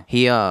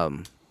 He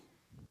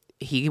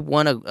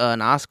won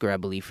an Oscar, I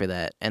believe, for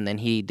that, and then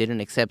he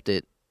didn't accept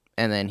it,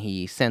 and then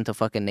he sent a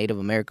fucking Native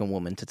American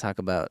woman to talk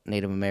about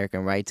Native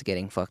American rights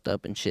getting fucked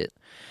up and shit.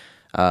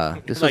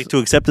 This Like to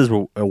accept his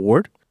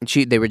award?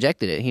 they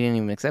rejected it. He didn't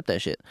even accept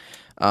that shit.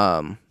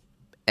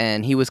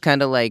 And he was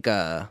kind of like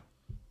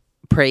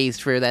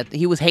praised for that.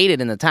 He was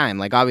hated in the time.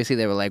 Like obviously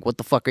they were like, "What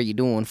the fuck are you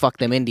doing? Fuck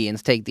them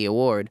Indians, take the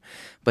award."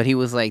 But he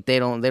was like, "They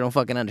don't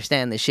fucking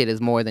understand. This shit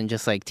is more than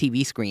just like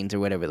TV screens or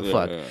whatever the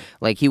fuck." Yeah.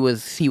 Like he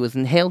was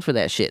hailed for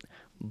that shit.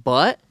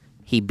 But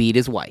he beat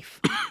his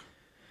wife.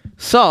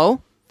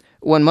 So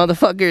when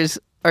motherfuckers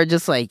are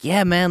just like,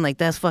 "Yeah, man, like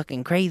that's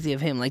fucking crazy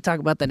of him." Like talk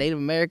about the Native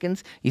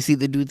Americans. You see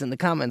the dudes in the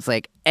comments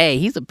like, "Hey,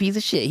 he's a piece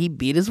of shit. He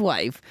beat his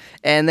wife."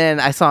 And then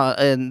I saw,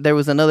 there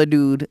was another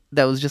dude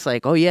that was just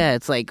like, "Oh yeah,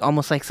 it's like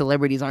almost like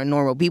celebrities aren't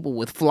normal people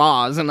with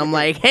flaws." And I'm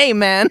like, "Hey,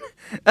 man,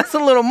 that's a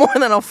little more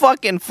than a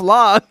fucking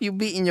flaw. You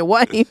beating your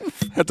wife."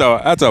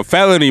 that's a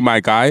felony,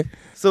 my guy.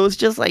 So it's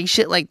just like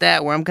shit like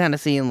that where I'm kind of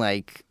seeing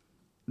like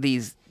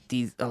these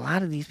a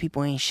lot of these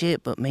people ain't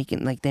shit, but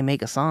making like they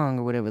make a song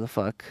or whatever the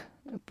fuck,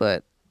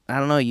 but. I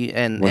don't know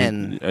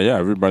and yeah,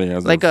 everybody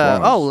has like their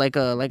flaws.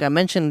 like I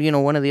mentioned,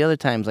 one of the other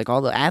times, like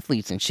all the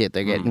athletes and shit,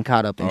 they're getting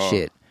caught up in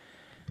shit.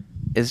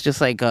 It's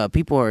just like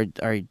people are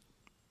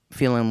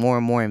feeling more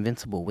and more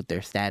invincible with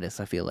their status.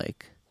 I feel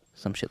like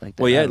some shit like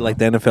that. Well, yeah, like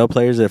the NFL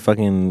players that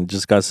fucking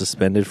just got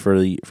suspended for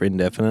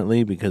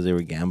indefinitely because they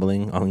were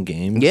gambling on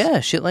games. Yeah,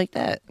 shit like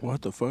that.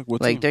 What the fuck?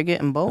 What's Like they're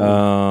getting bold.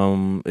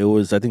 It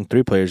was I think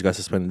 3 players got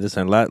suspended this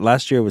time.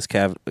 Last year it was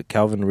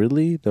Calvin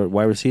Ridley, the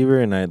wide receiver,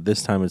 and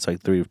this time it's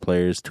like 3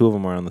 players. 2 of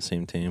them are on the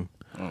same team.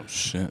 Oh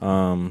shit.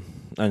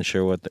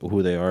 Unsure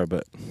who they are,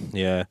 but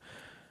yeah,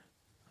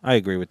 I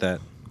agree with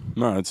that.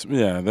 No,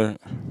 they're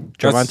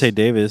Gervonta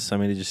Davis. I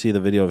mean, did you see the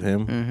video of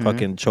him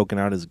fucking choking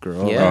out his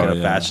girl Yeah. at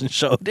a fashion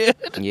show, dude?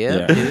 yeah,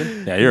 Yeah,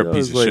 dude. yeah, you're a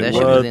piece of shit. That bro.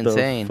 shit was What the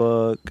insane.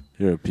 fuck?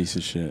 You're a piece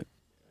of shit.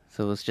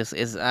 So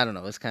it's I don't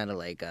know. It's kind of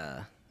like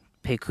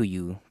pick who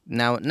you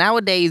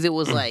nowadays. It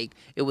was like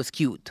it was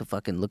cute to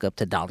fucking look up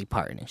to Dolly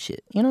Parton and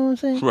shit. You know what I'm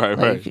saying? Right,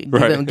 like,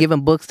 right.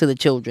 Giving books to the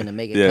children and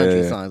making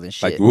country songs and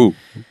shit. Like woo.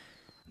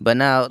 But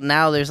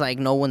now there's like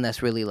no one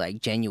that's really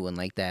like genuine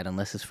like that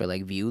unless it's for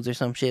like views or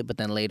some shit. But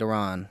then later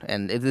on,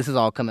 and this is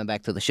all coming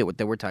back to the shit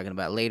that we're talking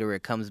about. Later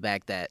it comes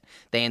back that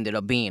they ended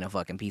up being a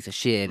fucking piece of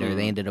shit or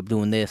they ended up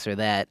doing this or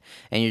that.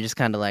 And you're just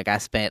kind of like, I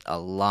spent a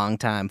long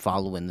time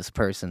following this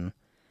person.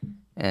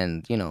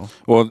 And,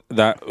 Well,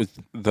 that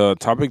the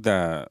topic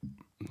that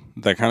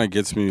kind of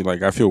gets me,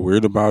 like I feel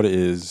weird about it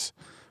is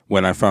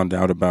when I found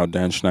out about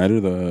Dan Schneider,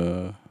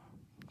 the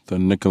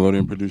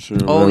Nickelodeon producer,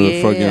 Oh, whatever yeah,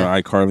 the fuck,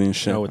 yeah. iCarly and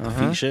shit. Oh, with the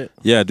feet shit.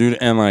 Yeah, dude,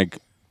 and like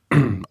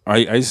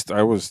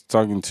I was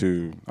talking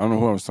to, I don't know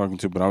who I was talking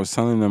to, but I was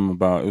telling them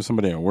about, it was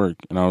somebody at work,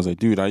 and I was like,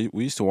 dude,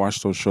 we used to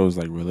watch those shows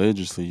like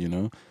religiously,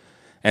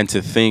 and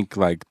to think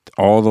like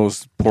all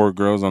those poor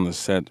girls on the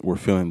set were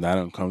feeling that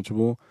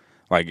uncomfortable.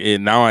 Like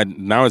now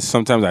it's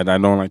sometimes I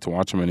don't like to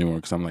watch them anymore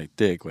because I'm like,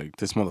 dick, like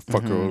this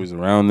motherfucker always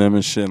around them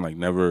and shit, and like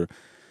never.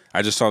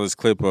 I just saw this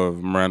clip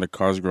of Miranda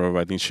Cosgrove.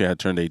 I think she had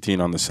turned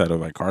 18 on the set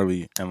of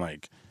iCarly, and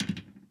like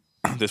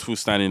this fool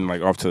standing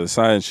like off to the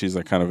side, and she's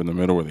like kind of in the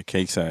middle where the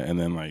cake's at, and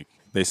then like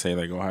they say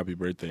like, "Oh, happy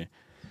birthday,"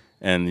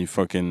 and he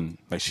fucking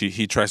like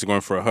he tries to go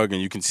in for a hug,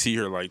 and you can see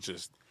her like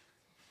just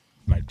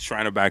like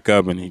trying to back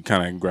up, and he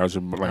kind of grabs her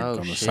like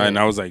on the side, and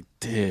I was like,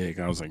 "Dick,"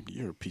 I was like,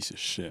 "You're a piece of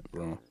shit,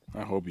 bro.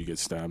 I hope you get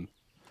stabbed."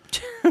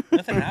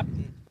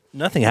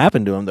 Nothing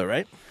happened to him though,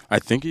 right? I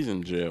think he's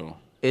in jail.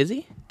 is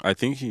he? I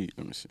think he.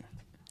 Let me see.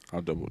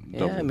 I'll double.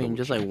 Yeah, I mean,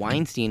 just like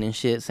Weinstein and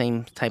shit,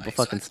 same type of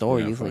fucking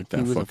stories. fuck Like that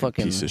he was a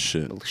fucking piece of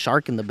shit.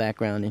 shark in the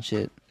background and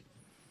shit.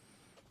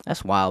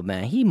 That's wild,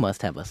 man. He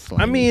must have a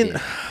slimy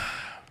dick.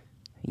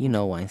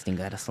 Weinstein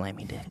got a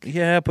slimy dick.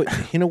 Yeah, but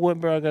you know what,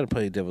 bro? I gotta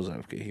play devil's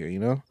advocate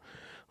here.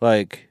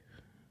 Like,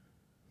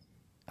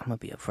 I'm gonna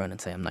be upfront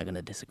and say I'm not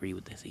gonna disagree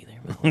with this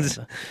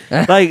either.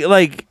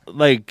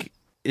 like,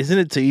 isn't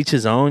it to each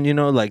his own?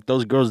 Like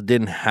those girls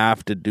didn't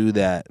have to do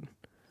that.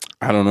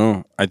 I don't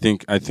know. I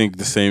think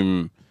the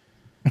same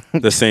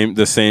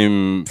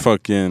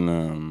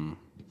fucking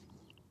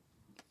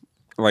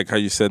like how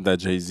you said that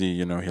Jay-Z,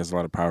 he has a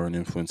lot of power and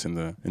influence in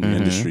the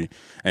industry,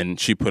 and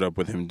she put up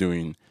with him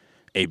doing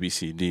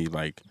ABCD.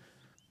 Like,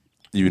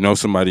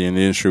 somebody in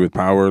the industry with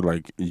power,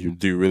 like you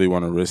do really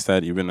want to risk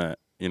that, even if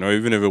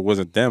it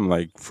wasn't them.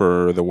 Like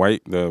for the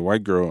white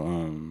girl,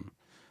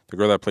 the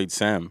girl that played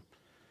Sam,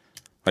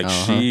 like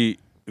she,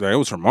 like it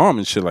was her mom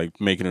and shit,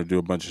 like making her do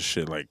a bunch of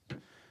shit. Like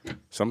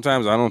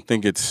sometimes I don't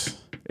think it's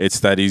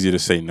that easy to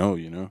say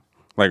no,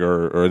 like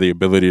or the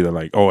ability to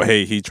like, oh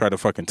hey, he tried to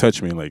fucking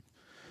touch me, like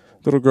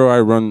Little girl, I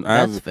run.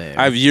 That's fair.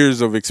 I have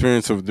years of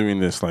experience of doing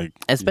this. Like,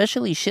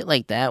 Especially shit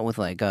like that with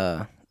like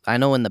I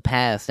know in the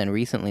past and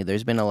recently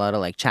there's been a lot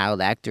of like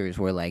child actors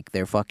where like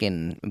they're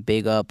fucking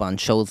big up on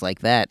shows like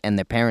that and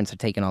their parents are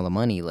taking all the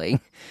money.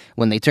 Like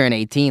when they turn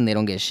 18, they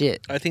don't get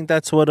shit. I think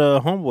that's what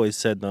Homeboy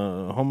said,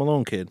 the Home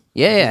Alone kid.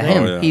 Yeah,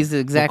 him. yeah. He's the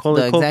exact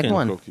Macaulay exact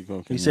Culkin.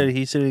 one. He said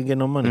he didn't get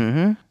no money.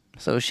 Mm-hmm.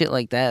 So shit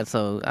like that.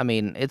 So I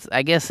mean,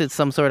 I guess it's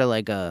some sort of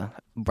like a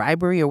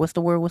bribery or what's the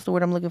word? What's the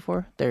word I'm looking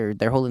for? They're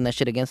holding that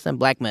shit against them.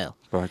 Blackmail.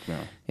 Blackmail.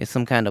 It's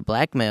some kind of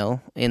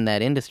blackmail in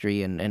that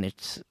industry, and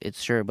it's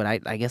sure. But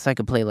I guess I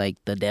could play like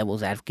the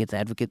devil's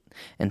advocate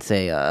and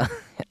say,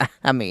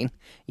 I mean,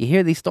 you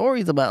hear these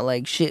stories about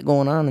like shit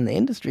going on in the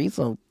industry,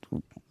 so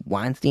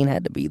Weinstein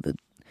had to be the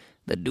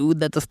dude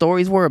that the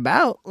stories were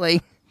about,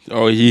 like.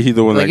 Oh, he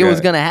the one Like that it was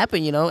got- gonna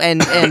happen, you know,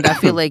 and I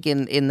feel like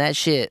in that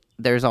shit,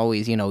 there's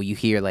always, you know, you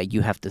hear like you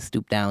have to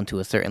stoop down to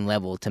a certain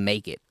level to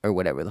make it or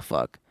whatever the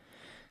fuck.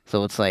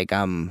 So it's like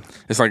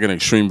It's like an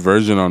extreme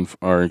version on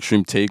or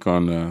extreme take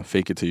on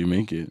fake it till you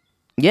make it.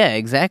 yeah,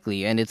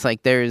 exactly, and it's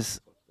like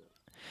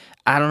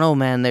I don't know,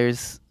 man.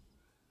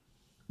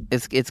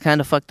 It's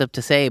kind of fucked up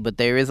to say, but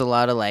there is a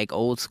lot of like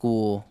old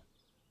school,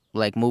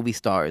 like movie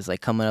stars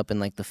like coming up in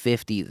like the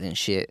 50s and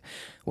shit,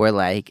 where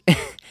like.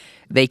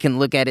 They can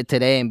look at it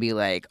today and be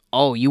like,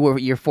 "Oh,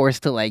 you're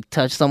forced to like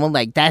touch someone,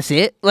 like that's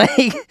it,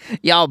 like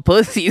y'all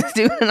pussies,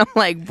 dude." And I'm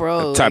like,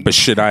 "Bro, The type of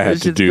shit I had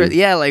this to shit's do.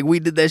 yeah, like we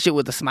did that shit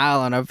with a smile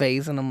on our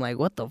face, and I'm like,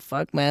 what the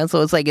fuck, man?"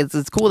 So it's like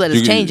it's cool that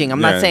it's You- changing.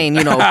 I'm yeah. not saying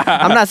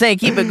I'm not saying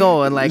keep it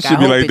going. Like It I should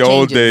be hope like it the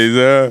old changes.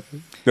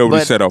 days.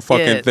 Nobody But, said a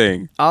fucking yeah,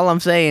 thing. All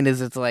I'm saying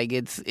is it's like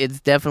it's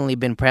definitely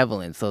been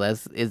prevalent. So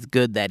it's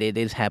good that it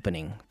is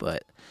happening,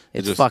 but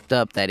it's just- fucked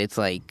up that it's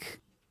like,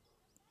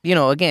 you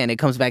know, again, it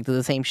comes back to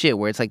the same shit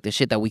where it's like the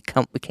shit that we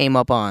came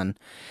up on,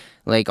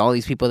 like all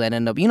these people that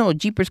end up, you know,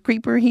 Jeepers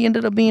Creeper. He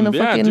ended up being a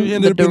fucking dude, he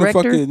ended the up being a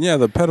director. fucking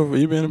the pedophile.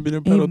 He ended up being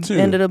a pedo He too.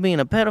 ended up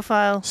being a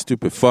pedophile.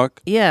 Stupid fuck.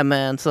 Yeah,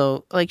 man.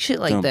 So like shit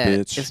like Dumb that.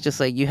 bitch. It's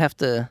just like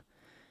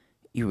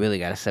you really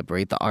gotta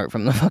separate the art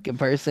from the fucking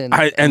person.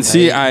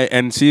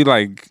 See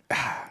like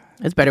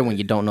it's better when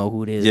you don't know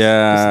who it is.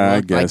 Yeah, Just I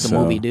like guess the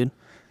so. movie, dude.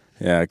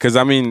 yeah, because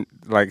I mean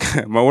like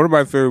one of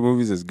my favorite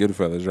movies is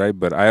Goodfellas, right?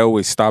 But I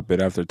always stop it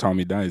after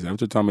Tommy dies.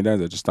 After Tommy dies,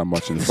 I just stop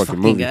watching the fucking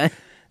movie. guy.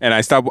 And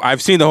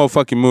I've seen the whole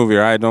fucking movie,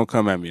 all right? Don't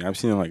come at me. I've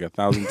seen it like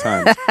 1,000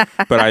 times.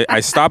 But I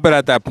stop it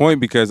at that point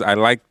because I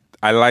like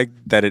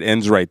that it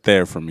ends right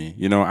there for me.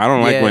 You know, I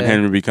don't like when Yeah.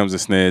 Henry becomes a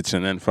snitch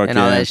and then fucking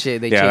all that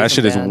shit, they yeah, that chase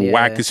shit him is down, yeah.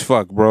 whack as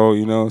fuck, bro.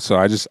 You know, so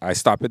I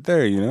stop it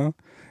there. You know,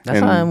 That's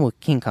And- how I am with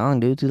King Kong,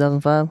 dude.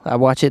 2005. I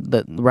watch it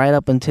right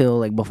up until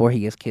like before he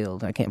gets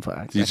killed. I can't.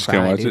 I You just cry,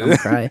 can't watch dude. it? I'm gonna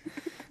cry.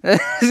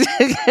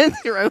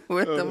 right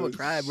with them, I'm gonna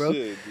cry, bro.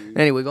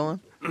 Anyway, go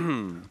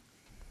on.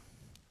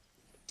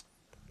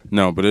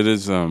 no, but it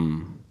is. I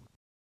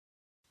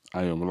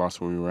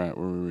lost where we were at.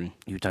 Where were we?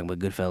 You were talking about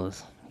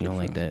Goodfellas. You don't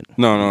like that?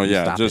 No,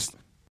 yeah, Stop just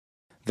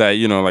that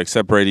like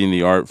separating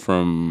the art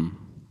from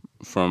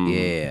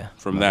Yeah.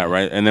 that,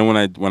 right? And then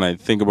when I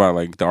think about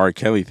like the R.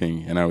 Kelly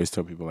thing, and I always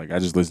tell people like I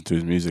just listen to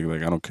his music,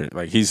 like I don't care,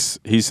 like he's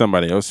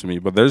somebody else to me.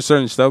 But there's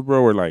certain stuff,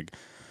 bro, where like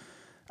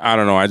I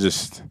don't know, I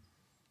just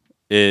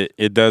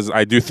it does.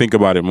 I do think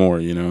about it more,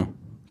 you know,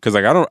 because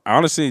like I don't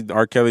honestly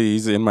R. Kelly,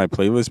 he's in my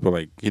playlist, but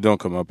like he don't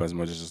come up as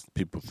much as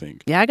people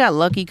think. Yeah, I got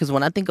lucky because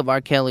when I think of R.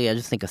 Kelly, I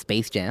just think of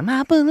Space Jam.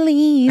 I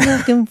believe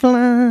I can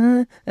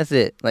fly. That's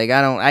it. Like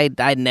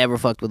I never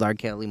fucked with R.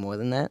 Kelly more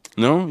than that.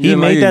 No, He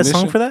made that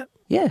song for that?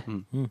 Yeah.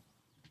 Hmm.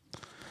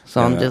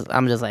 So Yeah,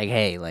 I'm just like,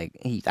 hey, like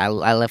I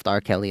left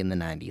R. Kelly in the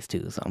 '90s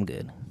too, so I'm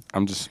good.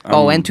 I'm just.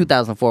 And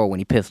 2004 when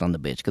he pissed on the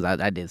bitch because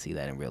I did see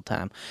that in real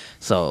time.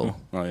 So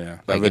Oh yeah,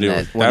 Like in that video.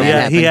 that- when that that Yeah,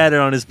 happened. he had it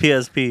on his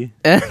PSP.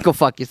 go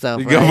fuck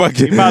yourself. Go right?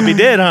 fuck it. He probably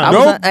did, huh? I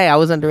was I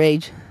was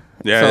underage.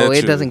 Yeah, so that's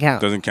it true. doesn't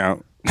count. Doesn't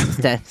count.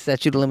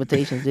 Statute of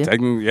limitations, dude.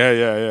 Technically,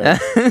 yeah.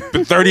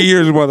 Been 30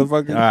 years,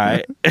 motherfucker. All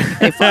right.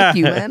 Hey, fuck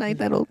you, man. I ain't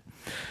that old.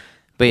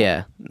 But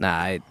yeah,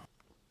 nah,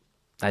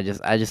 I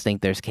just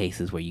think there's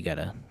cases where you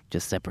gotta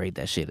just separate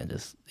that shit and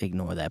just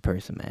ignore that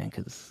person, man.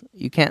 Because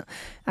you can't,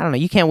 I don't know,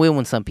 you can't win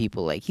when some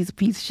people like he's a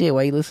piece of shit.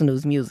 Why you listen to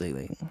his music?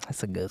 Like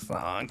that's a good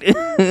song,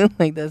 dude.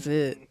 Like that's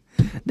it.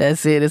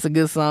 That's it. It's a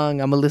good song.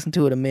 I'm gonna listen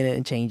to it a minute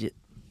and change it.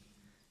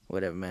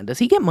 Whatever, man. Does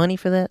he get money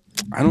for that?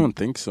 I don't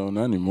think so.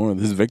 Not anymore.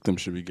 This victim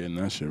should be getting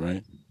that shit,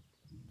 right?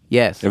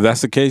 Yes. If that's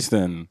the case,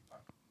 then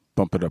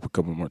bump it up a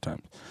couple more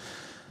times.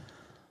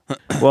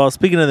 Well,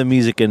 speaking of the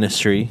music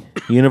industry,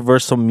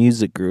 Universal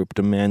Music Group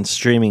demands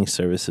streaming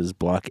services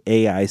block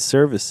AI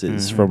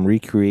services from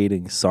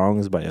recreating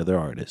songs by other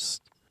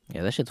artists.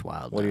 Yeah, that shit's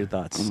wild. What are man. your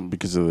thoughts?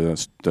 Because of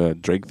the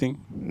Drake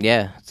thing?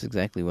 Yeah, that's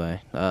exactly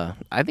why.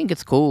 I think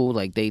it's cool.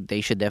 Like they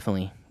should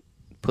definitely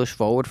push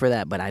forward for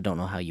that, but I don't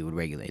know how you would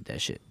regulate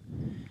that shit.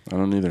 I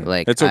don't either.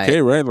 Like, it's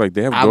okay, right? Like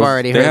they have. I've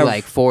already they heard have-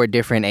 like 4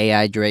 different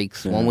AI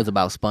Drakes. Yeah. One was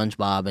about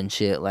SpongeBob and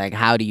shit. Like,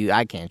 how do you?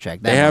 I can't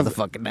track that They have-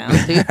 motherfucker down,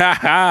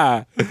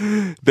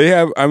 dude. they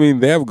have. I mean,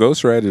 they have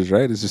ghostwriters,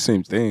 right? It's the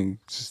same thing.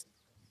 It's just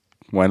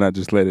why not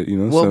just let it? You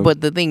know. Well, so,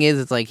 but the thing is,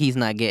 it's like he's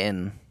not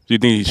getting Do you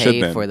think he should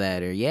pay then? for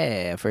that, or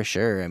yeah, for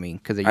sure. I mean,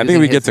 because I think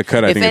if he gets a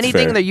cut, I if think it's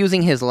anything, fair. they're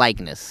using his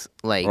likeness.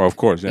 Like, Oh, of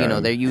course, yeah. you know,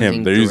 they're Him.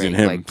 using They're using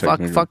Drake. him, Like, fuck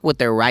technically. what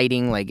they're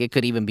writing. Like, it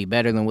could even be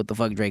better than what the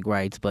fuck Drake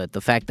writes. But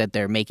the fact that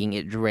they're making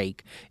it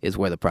Drake is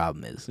where the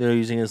problem is. They're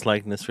using his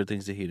likeness for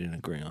things that he didn't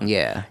agree on.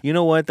 Yeah. You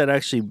know what? That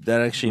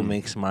actually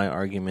makes my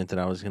argument that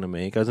I was gonna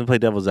make. I was gonna play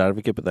devil's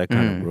advocate, but that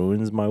kind of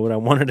ruins what I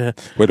wanted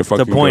Where the fuck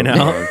to you point go?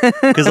 out.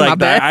 Because My like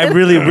bad. I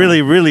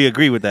really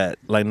agree with that.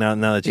 Like now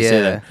that you say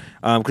Yeah.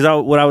 that,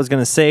 because what I was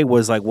gonna say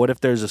was like, what if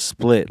there's a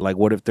split? Like,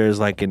 what if there's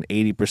like an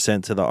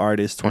 80% to the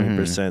artist,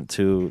 20%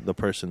 to the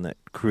person that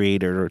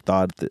created or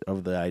thought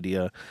of the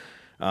idea?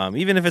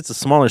 Even if it's a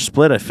smaller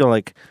split, I feel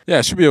like Yeah,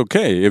 it should be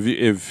okay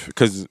if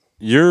because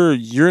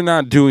you're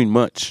not doing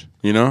much.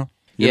 You know,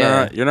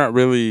 you're not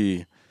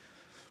really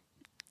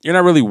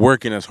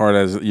working as hard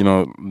as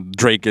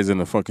Drake is in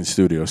the fucking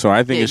studio. So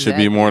I think it should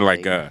be more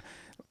like a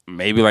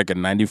maybe like a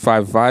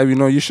 95.5. You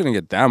know, you shouldn't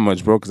get that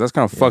much, bro, because that's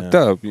kind of fucked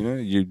up. You know,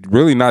 you're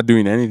really not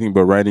doing anything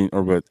but writing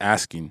or but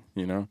asking.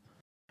 You know.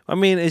 I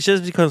mean, it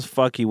just becomes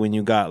fucky when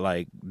you got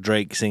like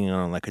Drake singing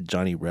on like a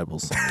Johnny Rebel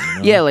song. You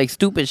know? Yeah, like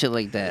stupid shit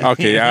like that.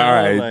 Okay, You all know,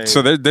 right. like-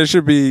 So there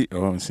should be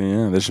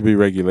there should be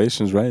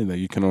regulations, right? Like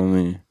you can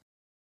only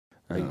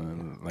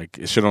like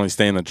it should only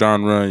stay in a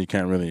genre. You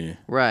can't really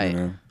Right. you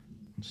know,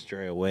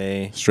 Stray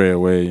away, stray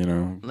away. You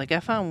know. Like, I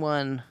found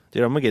one.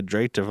 dude. I'm gonna get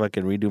Drake to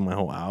fucking redo my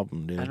whole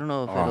album, dude. I don't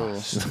know if Oh,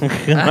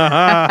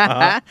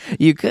 it'll.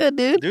 You could,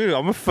 dude. Dude,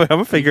 I'm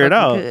gonna figure it You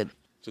out. fucking could.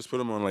 Just put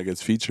them on like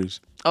its features.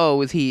 Oh,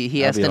 was he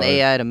That'd asked be an hard.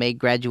 AI to make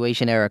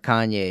graduation era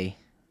Kanye.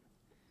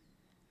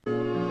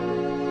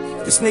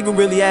 This nigga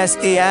really asked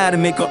AI to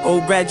make an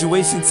old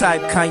graduation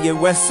type Kanye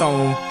West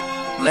song.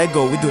 Let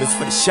go, we do this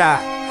for the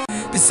shot.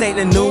 This ain't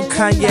the new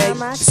Kanye,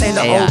 this ain't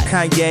the AI. old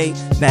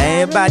Kanye. Now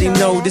everybody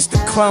know this the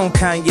clone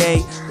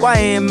Kanye. Why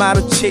ain't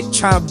model chick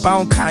tryna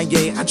bone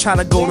Kanye? I'm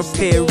tryna go to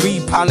Paris,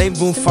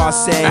 parlez-vous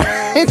français.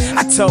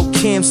 I told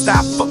Kim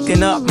stop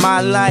fucking up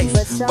my life.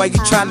 Why you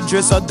tryna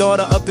dress her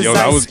daughter up as Yo,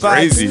 that Ice was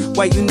Spice? crazy.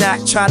 Why you not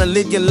tryna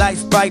live your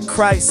life by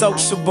Christ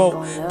sociable?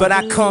 But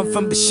I come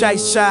from the shy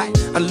shot.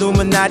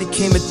 Illuminati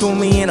came and threw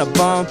me in a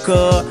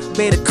bunker.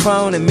 Made a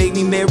clone and made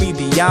me marry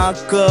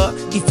Bianca.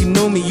 If you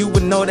knew me, you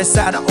would know that's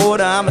out of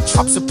order. I'm a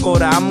Trump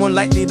supporter. I'm more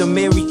likely to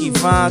marry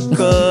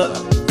Ivanka.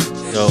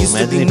 Yo, Used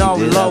to imagine be if you known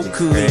did, that'd be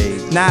locally.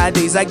 crazy.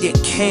 Nowadays I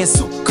get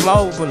canceled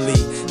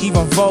globally.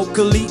 Even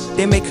vocally,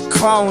 they make a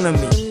clone of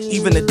me.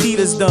 Even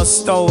Adidas done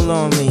stole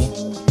on me.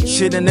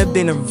 Shouldn't have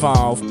been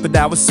involved, but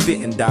I was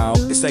spitting, dog.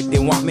 It's like they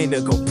want me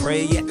to go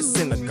pray at the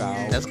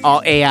synagogue. That's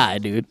all AI,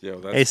 dude.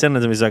 Yo, Hey, send it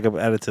to me so I can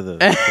add it to the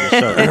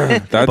show.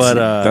 that's but,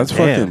 that's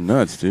fucking damn.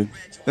 nuts, dude.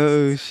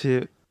 Oh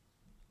shit.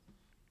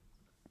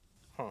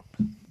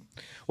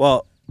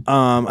 Well,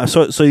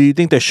 so you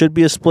think there should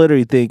be a split, or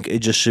you think it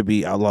just should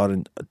be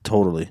outlawed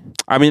totally?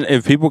 I mean,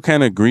 if people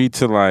can't agree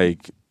to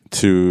like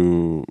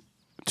to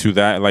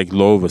that like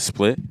low of a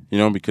split, you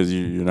know, because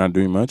you're not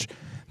doing much,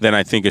 then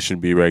I think it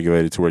should be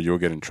regulated to where you'll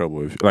get in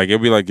trouble. If, like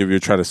it'd be like if you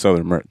try to sell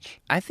their merch.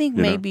 I think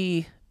You know?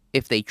 maybe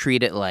if they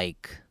treat it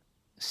like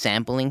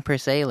sampling per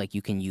se, like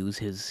you can use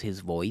his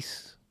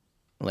voice,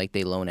 like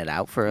they loan it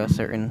out for a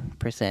certain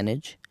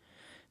percentage.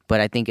 But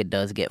I think it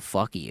does get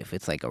fucky if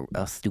it's like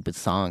a stupid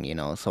song, you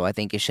know. So I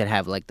think it should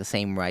have like the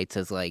same rights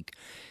as like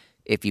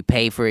if you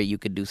pay for it, you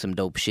could do some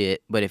dope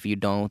shit. But if you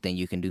don't, then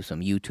you can do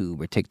some YouTube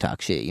or TikTok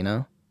shit, you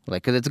know.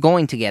 Like, because it's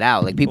going to get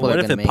out. Like people What are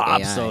if going it to make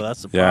pops AI. though?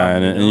 That's the Yeah,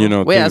 problem. and you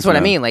know, Well, yeah, that's things what I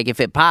now- mean. Like if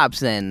it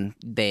pops, then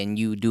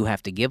you do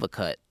have to give a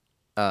cut.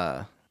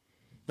 No,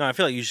 I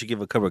feel like you should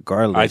give a cut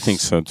regardless. I think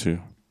so too.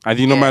 I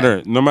think no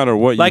Yeah. matter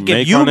what Like you if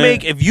make you on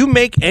make it, if you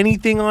make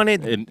anything on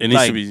it, It needs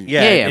like, to be-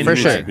 Yeah, it for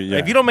needs sure. to be, yeah.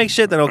 If you don't make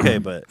shit, then okay.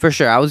 But For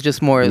sure, I was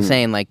just more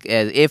saying like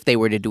as if they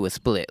were to do a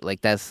split,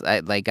 like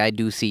I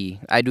do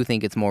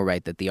think it's more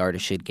right that the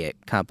artist should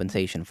get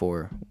compensation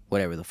for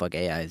whatever the fuck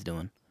AI is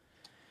doing.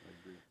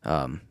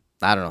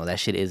 I don't know, that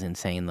shit is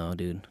insane though,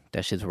 dude.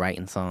 That shit's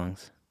writing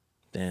songs.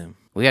 damn,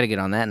 We got to get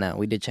on that now.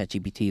 We did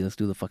ChatGPT. Let's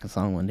do the fucking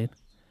song one, dude.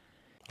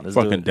 let's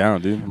do fucking it.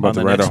 down, dude. I'm about On to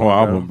the write a next whole one,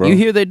 album, bro. You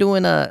hear they're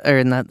doing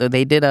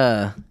they did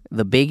the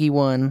Biggie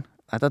one.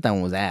 I thought that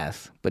one was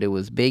ass, but it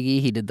was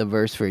Biggie. He did the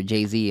verse for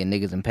Jay-Z and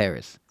Niggas in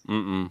Paris.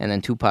 Mm-mm. And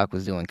then Tupac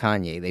was doing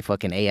Kanye. They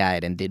fucking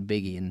AI'd and did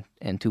Biggie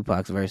and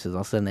Tupac's verses.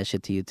 I'll send that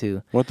shit to you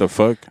too. What the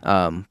fuck?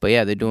 But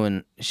yeah, they're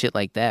doing shit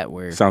like that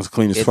where Sounds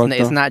clean as it's, fuck. it's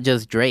though. not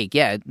just Drake.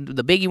 Yeah,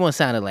 the Biggie one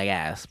sounded like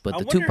ass, but I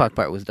the wonder- Tupac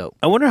part was dope.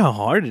 I wonder how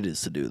hard it is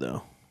to do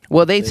though.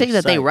 Well, they They say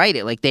that they cite- write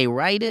it. Like they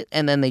write it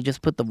and then they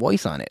just put the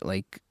voice on it.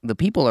 Like the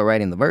people are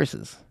writing the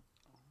verses.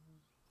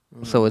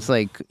 So it's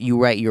like you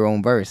write your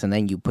own verse and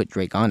then you put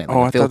Drake on it like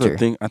Oh, a I thought filter.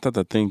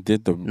 the thing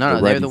did the No, the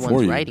they're writing the for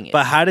ones you. writing it.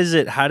 But how does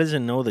it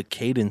know the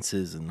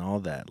cadences and all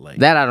that? Like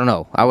That I don't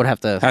know. I would have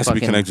to Has to be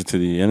fucking- connected to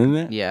the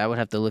internet. Yeah, I would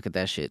have to look at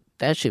that shit.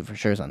 That shit for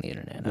sure is on the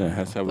internet. Yeah, it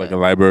has to have like a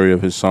library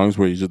of his songs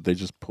where they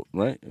just put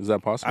right. Is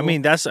that possible? yeah,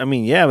 that's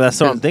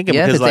what I'm thinking.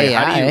 Yeah, if Because it's like,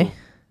 how do AI, you?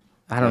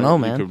 I don't know,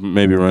 You man. could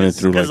maybe run it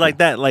through Because like like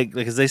that, like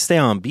because they stay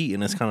on beat,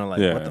 and it's kind of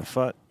like, Yeah. what the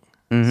fuck?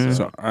 Mhm.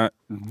 So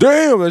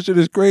damn, that shit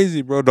is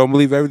crazy, bro. Don't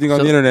believe everything on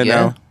So, the internet yeah.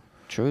 now.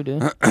 True,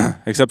 dude.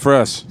 Except for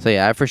us. So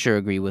yeah, I for sure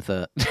agree with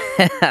sure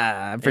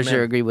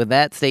agree with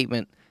that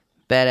statement.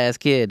 Badass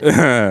kid.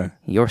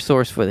 Your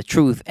source for the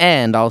truth,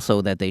 and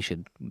also that they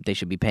should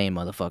be paying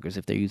motherfuckers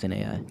if they're using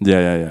AI.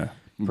 Yeah.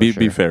 Be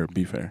sure.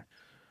 fair.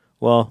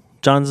 Well,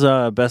 John's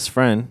best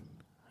friend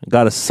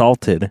got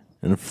assaulted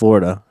in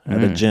Florida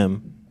at a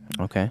gym.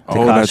 Okay.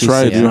 Oh, that's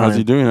right, dude. 69. How's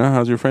he doing? Huh?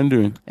 How's your friend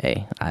doing?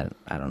 Hey, I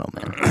don't know,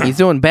 man. He's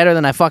doing better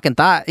than I fucking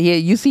thought.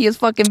 You see his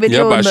fucking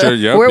video? Yep, I sure.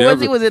 Yep, where yep.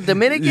 was he? Was it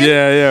Dominican?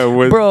 Yeah.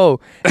 Bro,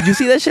 did you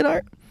see that shit,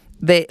 Art?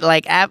 They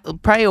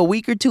probably a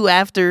week or two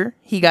after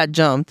he got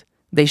jumped,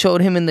 they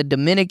showed him in the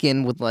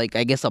Dominican with like,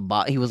 I guess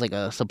he was like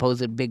a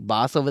supposed big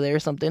boss over there or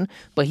something.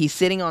 But he's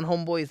sitting on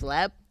homeboy's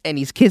lap and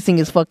he's kissing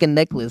his fucking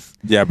necklace.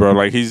 Yeah, bro.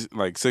 Like he's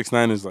like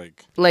 6'9" is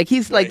like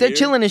he's like they're here?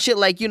 chilling and shit,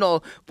 like, you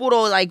know,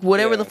 puro, like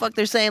whatever the fuck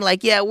they're saying,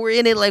 like, yeah, we're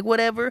in it, like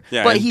whatever.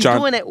 Yeah, but and he's John-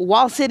 doing it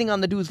while sitting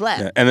on the dude's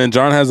lap. Yeah. And then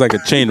John has like a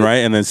chain, right?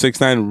 And then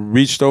 6'9"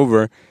 reached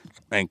over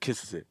and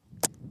kisses it.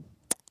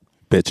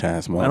 Bitch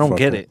ass motherfucker. I don't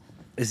get it.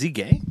 Is he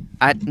gay?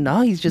 No,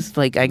 he's just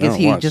like, I guess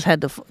he watch. just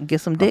had to get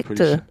some dick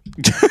pretty to.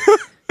 Did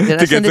I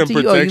To send get it some to you?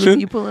 Oh, protection?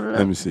 you pulling it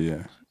Let up? me see.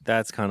 Yeah.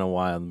 That's kind of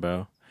wild,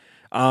 bro.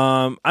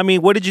 I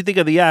mean, what did you think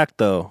of the act,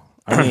 though?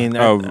 I mean,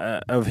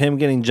 of him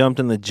getting jumped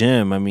in the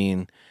gym. I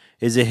mean,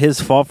 is it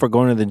his fault for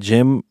going to the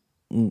gym,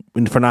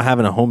 for not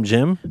having a home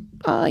gym?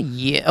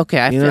 Yeah. Okay.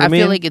 I You know what I feel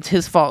mean? like it's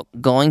his fault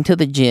going to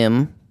the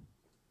gym.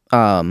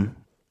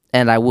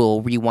 And I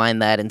will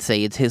rewind that and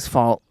say it's his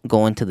fault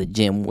going to the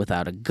gym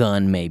without a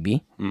gun,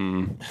 maybe.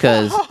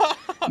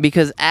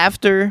 Because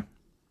after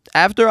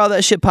all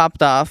that shit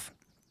popped off,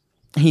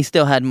 he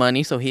still had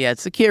money, so he had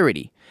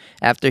security.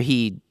 After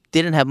he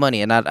didn't have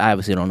money, and I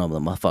obviously don't know the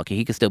motherfucker,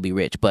 he could still be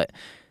rich, but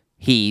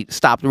he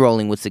stopped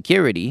rolling with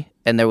security,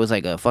 and there was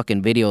like a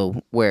fucking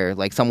video where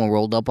like someone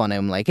rolled up on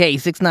him like, "Hey,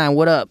 6'9",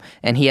 what up?"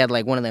 And he had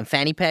like one of them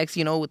fanny packs,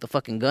 you know, with the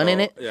fucking gun in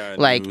it. yeah,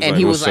 And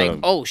he was "What's like, up?"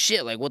 "Oh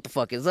shit, like what the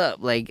fuck is up?"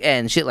 Like,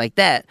 and shit like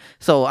that.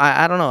 So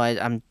I don't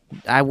know.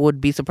 I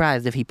would be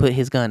surprised if he put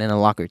his gun in a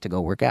locker to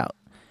go work out.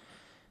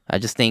 I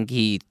just think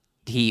he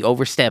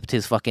overstepped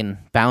his fucking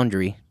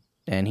boundary.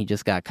 And he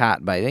just got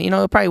caught by, you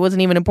know, it probably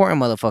wasn't even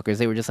important motherfuckers.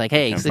 They were just like,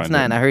 "Hey,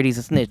 6'9", I heard he's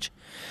a snitch,"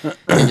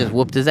 and just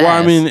whooped his ass.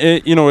 Well, I mean,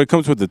 it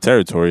comes with the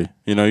territory.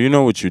 You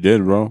know what you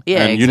did, bro.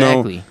 Yeah, and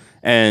exactly.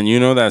 You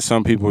know that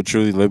some people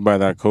truly live by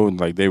that code.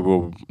 Like they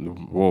will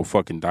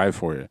fucking die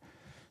for it.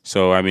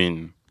 So I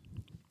mean,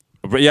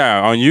 but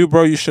yeah, on you,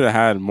 bro, you should have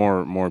had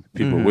more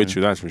people with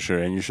you. That's for sure.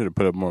 And you should have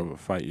put up more of a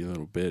fight, you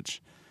little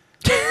bitch.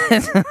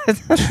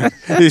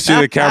 You see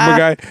the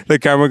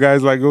camera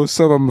guy's like, "Oh, what's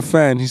up? I'm a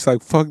fan." He's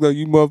like, "Fuck no,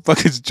 you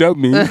motherfuckers jumped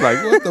me." He's like,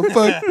 "What the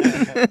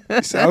fuck?"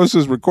 He said, "I was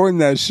just recording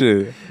that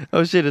shit."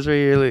 Oh shit, it's right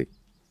here. Look.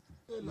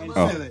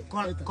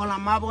 Con la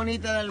más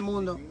bonita del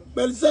mundo.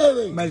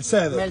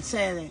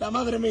 Mercedes. La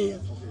madre mía,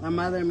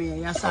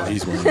 ya sabes.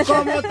 He's one.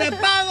 ¿Cómo te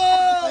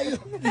pago?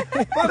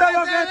 Por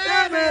lo que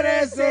te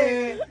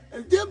mereces.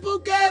 El tiempo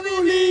que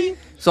viví.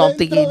 So I'm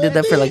thinking he did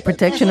that for like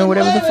protection or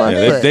whatever the fuck.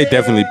 Yeah, but, they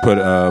definitely put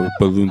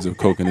balloons of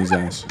coke in his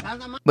ass.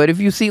 but if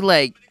you see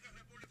like,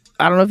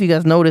 I don't know if you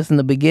guys noticed in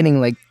the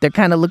beginning, like they're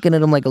kind of looking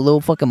at him like a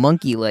little fucking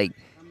monkey. Like,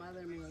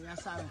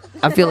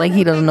 I feel like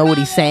he doesn't know what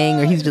he's saying,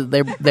 or he's just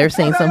they're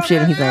saying some shit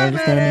and he's not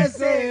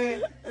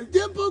understanding. El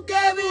tiempo que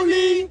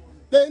viví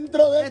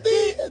dentro de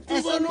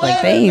ti.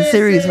 Like they ain't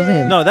serious with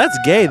him. No, that's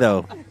gay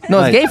though. No,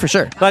 Like- it's gay for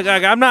sure. Like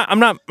I'm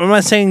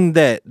not saying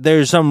that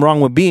there's something wrong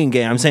with being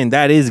gay. I'm saying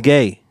that is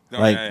gay. No,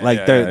 Like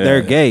yeah,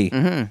 they're yeah. gay.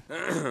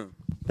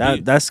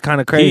 Mm-hmm. That's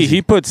kind of crazy.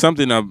 He put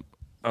something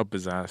up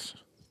his ass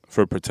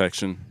for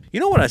protection. You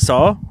know what I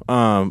saw?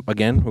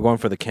 Again, we're going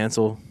for the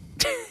cancel.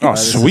 Oh,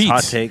 This is sweet.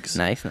 hot takes.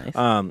 Nice.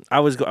 I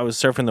was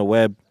surfing the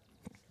web,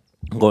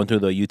 going through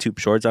the YouTube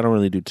Shorts. I don't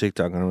really do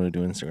TikTok. I don't really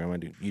do Instagram. I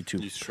do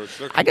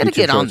YouTube. I gotta YouTube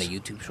get on Shorts. the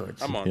YouTube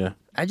Shorts. I'm on. Yeah.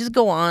 I just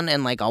go on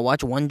and like I'll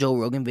watch one Joe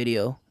Rogan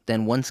video,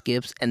 then one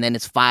skips, and then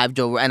it's 5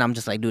 Joe, and I'm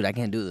just like, dude, I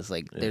can't do this.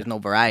 Like, there's no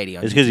variety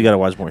on. It's YouTube. because you got to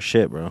watch more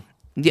shit, bro.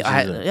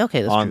 Yeah,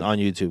 okay, that's on true. on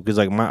YouTube because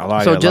like a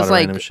lot So of just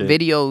like random shit.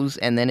 videos,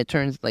 and then it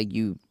turns like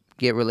you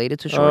get related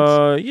to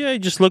shorts. Yeah,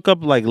 just look up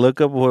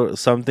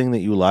something that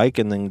you like,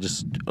 and then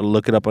just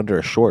look it up under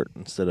a short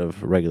instead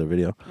of a regular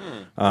video.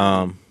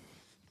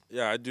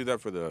 Yeah, I do that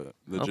for the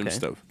gym Okay.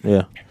 stuff.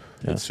 Yeah.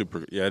 It's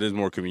super. Yeah, it is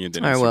more convenient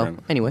than All right, Instagram.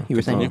 well, anyway, you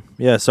were saying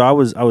Yeah, so I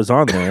was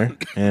on there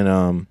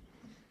and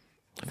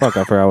fuck,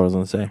 I forgot what I was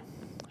gonna say.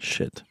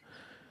 Shit.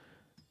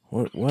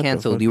 What the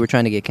canceled. fuck? You were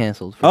trying to get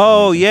canceled. for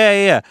Oh some reason.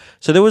 yeah.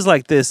 So there was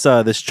like this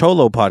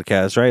Cholo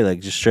podcast, right? Like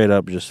just straight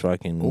up, just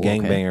fucking Ooh, okay.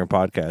 gangbanger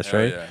podcast, Oh,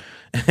 right?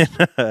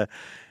 yeah.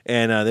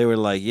 And they were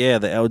like, yeah,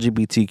 the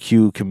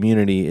LGBTQ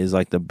community is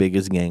like the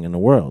biggest gang in the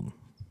world.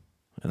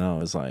 And I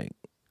was like,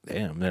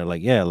 damn. They're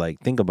like, yeah, like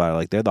think about it,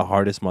 like they're the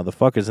hardest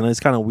motherfuckers. And it's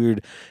kind of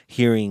weird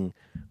hearing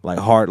like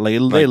they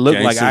look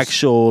like gangsters.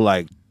 actual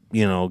like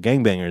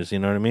gangbangers. You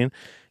know what I mean?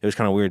 It was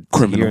kind of weird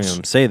hearing Criminals.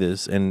 them say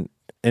this. And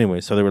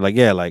anyway, so they were like,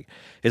 yeah, like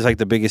it's like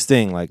the biggest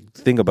thing. Like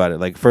think about it.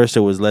 Like first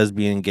it was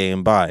lesbian, gay,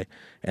 and bi,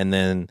 and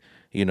then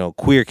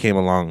queer came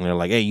along. They're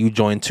like, hey, you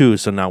joined too,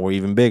 so now we're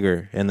even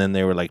bigger. And then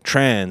they were like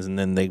trans, and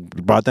then they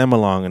brought them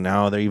along, and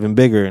now they're even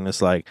bigger. And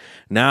it's like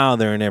now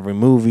they're in every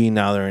movie,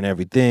 now they're in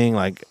everything,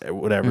 like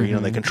whatever.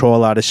 They control a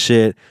lot of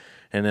shit.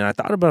 And then I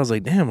thought about it, I was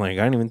like, damn, like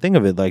I didn't even think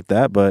of it like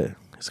that, but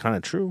it's kind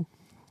of true.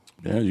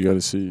 Yeah, you got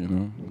to see,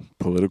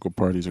 political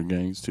parties are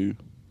gangs too.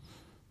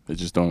 They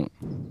just don't.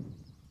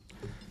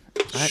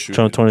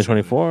 Trump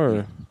 2024.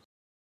 Or?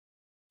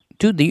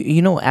 Dude,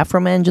 Afro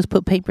Man just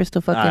put papers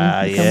to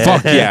fucking. Yeah.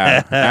 Fuck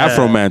yeah,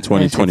 Afro Man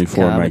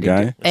 2024, my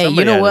guy. Hey, Somebody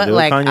you know had to what? do it.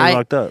 Like Kanye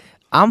locked up.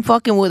 I'm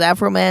fucking with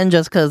Afro Man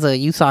just because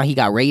you saw he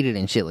got raided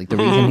and shit. Like the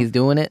reason he's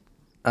doing it.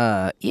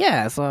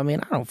 Yeah. So I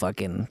mean, I don't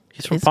fucking.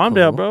 He's from it's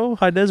Palmdale, cool. bro.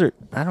 High desert.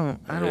 I don't.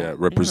 Yeah,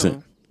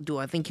 represent. Do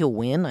I think he'll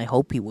win? I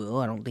hope he will.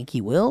 I don't think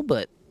he will,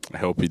 but I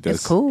hope he does.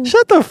 it's cool.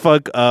 Shut the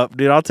fuck up,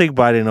 dude. I'll take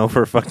Biden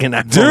over fucking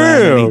Afro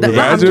Damn, Man.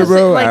 imagine,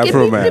 bro,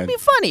 Afro Man. It'd be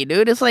funny,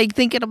 dude. It's like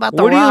thinking about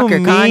The What do you Rock or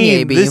Kanye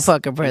mean? being This-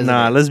 fucking president.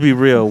 Nah, let's be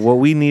real. What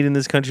we need in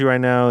this country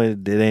right now,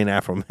 it ain't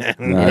Afro Man.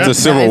 Nah, it's a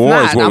civil It's war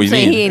not. is what I'm we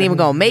saying need. he ain't even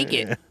gonna make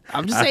it.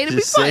 I'm just saying it'd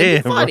be just funny.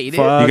 It'd be saying, funny, dude.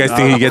 bro. You guys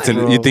think he gets?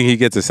 Bro. You think he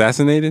gets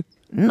assassinated?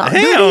 No, Hell,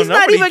 dude, he's not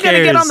nobody even gonna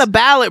get cares. on the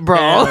ballot, bro.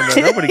 Hell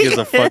no, nobody gives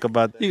a fuck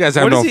about that. You guys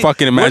have What no is he-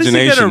 fucking what is he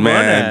gonna imagination, run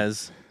man.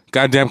 as?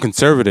 Goddamn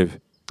conservative.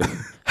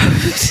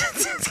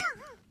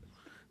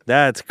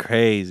 That's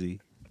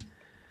crazy.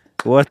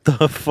 What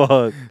the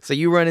fuck? So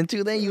you running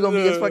too? Then you gonna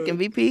be his fucking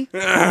VP?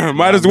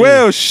 Might as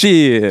well.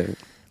 Shit.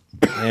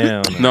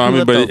 Hell no. No, I mean,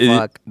 What but the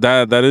fuck?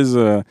 that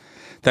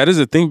is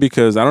a thing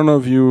because I don't know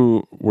if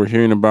you were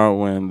hearing about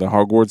when the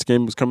Hogwarts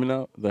game was coming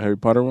out, the Harry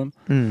Potter one,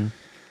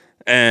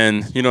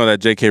 and that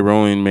J.K.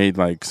 Rowling made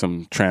like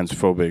some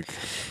transphobic.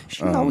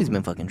 She's always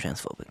been fucking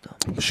transphobic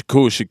though.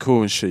 She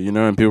cool and shit,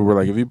 and people were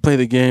like, if you play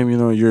the game,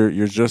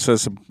 you're just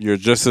as You're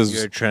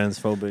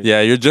transphobic.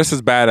 yeah, you're just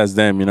as bad as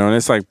them, and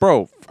it's like,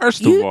 bro,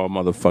 first of all,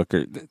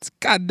 motherfucker, it's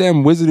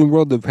goddamn Wizarding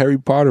World of Harry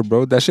Potter,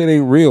 bro. That shit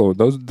ain't real.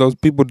 Those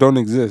people don't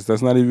exist.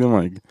 That's not even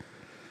like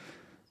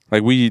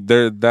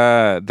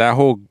that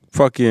whole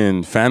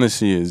fucking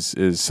fantasy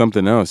is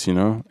something else,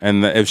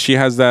 And if she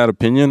has that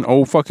opinion,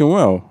 oh fucking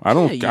well. I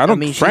don't.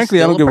 mean, she's frankly,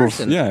 I still don't a give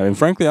person. and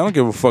frankly, I don't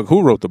give a fuck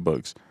who wrote the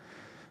books.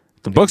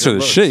 The books are the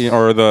shit,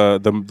 or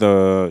the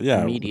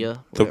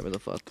Media, the- whatever the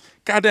fuck.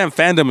 Goddamn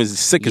fandom is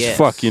sick as Yes.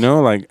 fuck,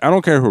 Like I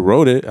don't care who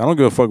wrote it. I don't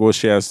give a fuck what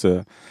she has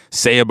to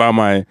say about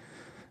my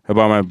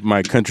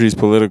country's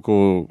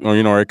political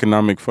or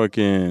economic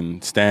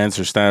fucking stance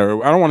or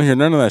stand. I don't want to hear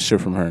none of that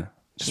shit from her.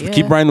 Just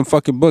keep writing the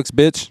fucking books,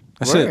 bitch.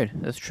 That's Word.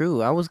 it. That's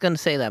true. I was gonna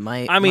say that.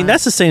 I mean,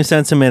 that's the same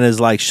sentiment as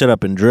like shut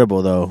up and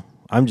dribble, though.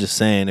 I'm just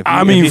saying. If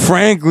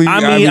Frankly,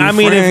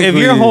 if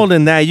you're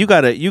holding that, you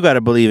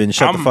gotta believe in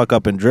shut the fuck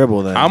up and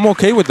dribble. Then I'm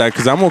okay with that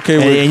because I'm okay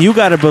with. and you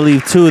gotta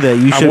believe too that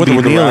you I'm shouldn't with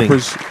be the kneeling.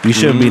 rappers. You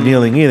shouldn't be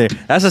kneeling either.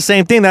 That's the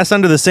same thing. That's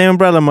under the same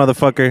umbrella,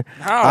 motherfucker.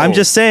 How? I'm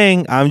just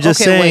saying.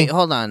 Wait,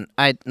 hold on.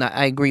 I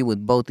agree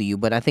with both of you,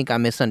 but I think I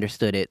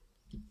misunderstood it.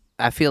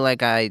 I feel like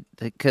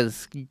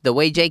because the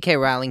way J.K.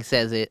 Rowling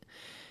says it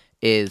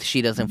is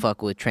she doesn't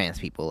fuck with trans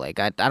people. Like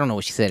I don't know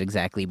what she said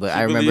exactly, but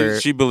I remember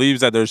she believes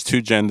that there's two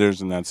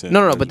genders and that's it.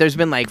 No, but there's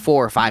been like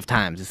 4 or 5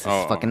 times. This is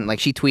Oh. fucking like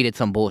she tweeted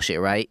some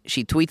bullshit, right?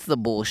 She tweets the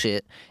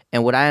bullshit,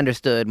 and what I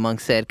understood, Monk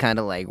said, kind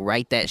of like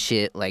write that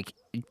shit, like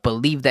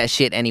believe that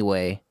shit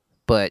anyway,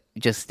 but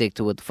just stick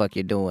to what the fuck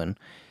you're doing,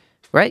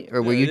 right?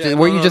 Or were you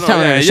just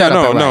telling her to shut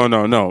up?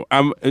 No.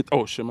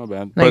 Oh shit, my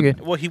bad. No, you're But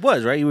good. Well, he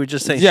was right. You were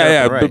just saying.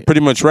 yeah, right. but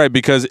pretty much right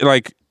because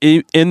like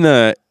in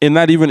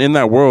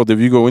that world, if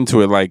you go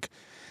into it, like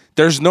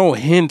there's no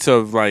hint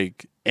of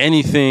like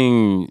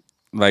anything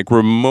like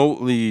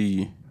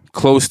remotely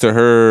close to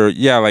her.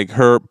 Yeah, like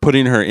her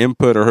putting her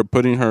input or her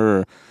putting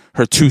her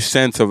 2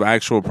 cents of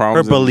actual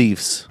problems,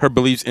 her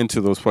beliefs into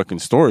those fucking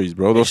stories,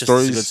 bro. Those just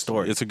stories, a good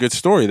story. It's a good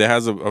story that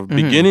has a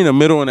beginning, a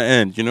middle, and an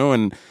end.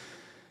 And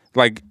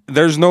like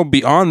there's no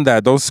beyond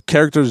that. Those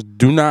characters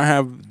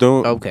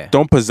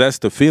don't possess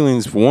the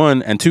feelings. For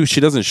one, and two, she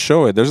doesn't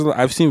show it.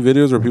 I've seen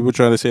videos where people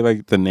try to say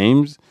like the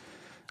names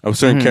of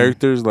certain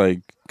characters,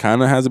 like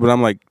kind of has it, but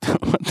I'm like,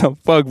 what the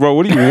fuck, bro?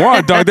 What do you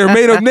want, dog? They're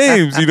made up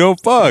names,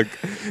 fuck.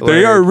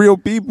 They are real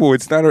people.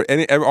 It's not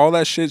all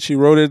that shit. She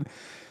wrote it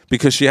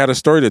because she had a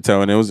story to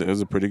tell, and it was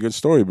a pretty good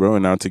story, bro.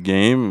 And now it's a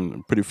game.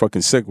 I'm pretty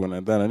fucking sick when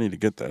I need to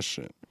get that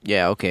shit.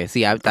 Yeah, okay.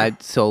 See,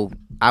 so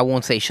I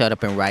won't say shut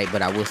up and write,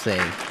 but I will say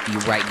you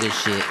write good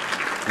shit.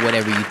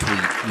 Whatever you tweet,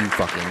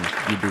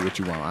 you do what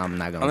you want. I'm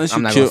not gonna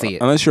see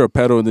it. Unless you're a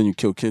pedo and then you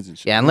kill kids and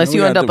shit. Yeah, unless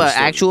you end up an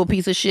actual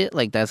piece of shit,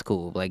 like that's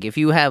cool. Like if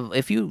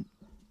you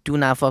do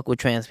not fuck with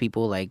trans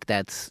people, like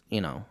that's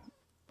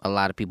a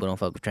lot of people don't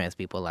fuck with trans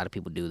people. A lot of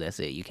people do. That's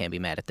it. You can't be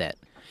mad at that.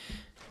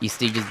 You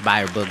still just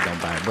buy her book,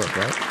 don't buy her book,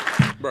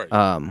 right?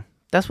 Right.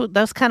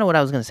 That's kind of what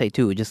I was gonna say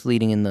too. Just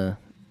leading in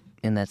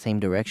that same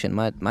direction.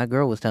 My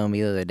girl was telling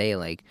me the other day,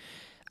 like,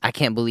 I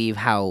can't believe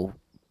how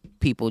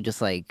people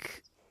just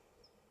like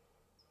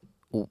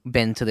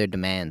bend to their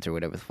demands or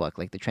whatever the fuck,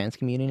 like the trans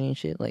community and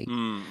shit. Like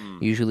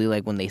usually,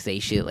 like when they say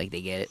shit, like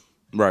they get it.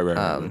 Right.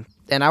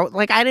 And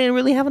I didn't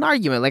really have an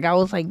argument. Like I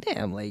was like,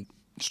 damn, like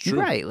It's you're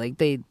true. right. Like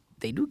they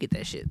they do get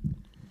that shit.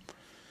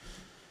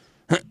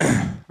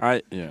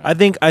 I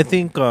think I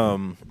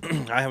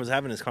was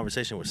having this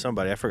conversation with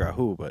somebody. I forgot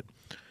who, but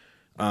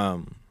I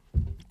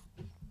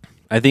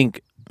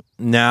think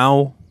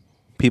now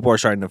people are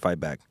starting to fight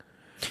back.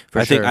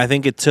 I think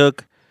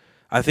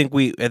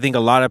a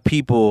lot of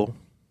people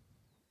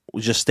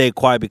just stayed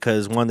quiet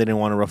because one, they didn't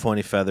want to ruffle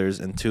any feathers,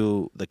 and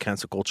two, the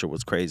cancel culture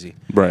was crazy.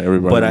 Right,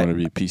 everybody wanted to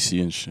be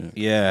PC and shit.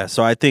 Yeah,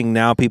 so I think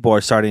now people are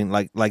starting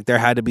like there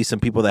had to be some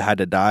people that had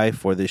to die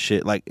for this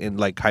shit, like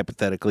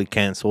hypothetically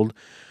canceled,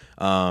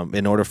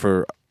 in order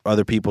for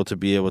other people to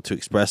be able to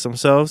express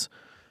themselves.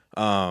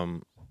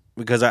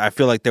 Because I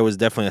feel like there was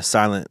definitely a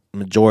silent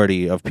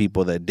majority of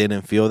people that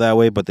didn't feel that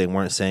way, but they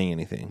weren't saying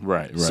anything.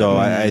 Right. So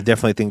I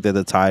definitely think that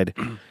the tide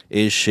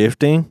is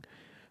shifting.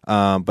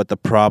 But the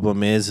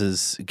problem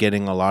is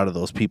getting a lot of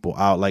those people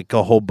out, like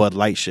the whole Bud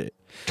Light shit.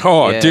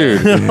 Oh, yeah.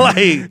 Dude.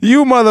 Like,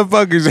 you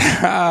motherfuckers.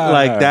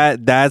 Like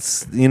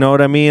that's, you know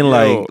what I mean?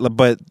 Yo. Like,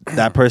 but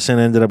that person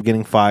ended up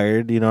getting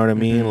fired, you know what I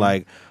mean?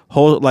 Like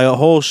a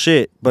whole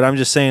shit. But I'm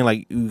just saying,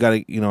 like, you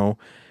gotta, you know,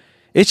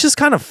 it's just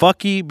kind of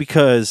fucky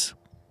because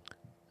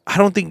I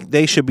don't think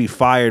they should be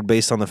fired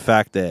based on the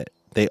fact that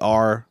they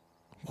are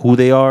who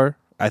they are.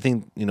 I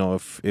think, you know,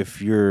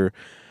 if you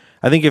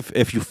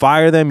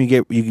fire them,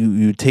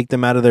 you take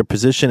them out of their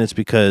position, it's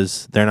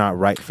because they're not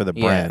right for the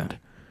brand.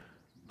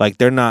 Like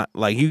they're not,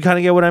 like, you kind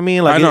of get what I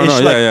mean? Like, I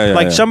know.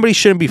 Like somebody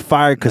shouldn't be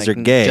fired because they're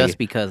gay. Just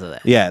because of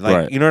that. Yeah,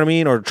 like you know what I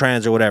mean? Or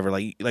trans or whatever.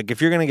 Like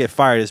if you're gonna get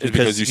fired, it's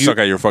because you suck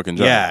at your fucking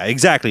job. Yeah,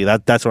 exactly.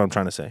 That's what I'm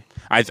trying to say.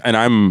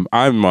 I'm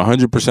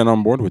 100%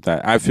 on board with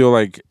that. I feel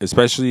like,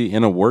 especially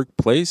in a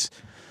workplace,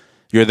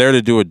 you're there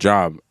to do a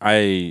job.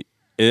 I've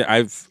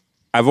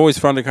always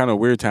found it kind of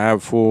weird to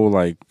have full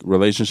like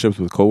relationships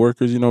with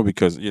coworkers, you know,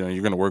 because you know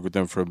you're gonna work with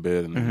them for a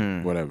bit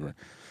and whatever.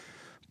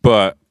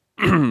 But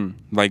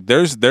like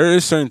there is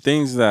certain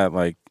things that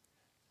like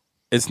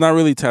it's not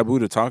really taboo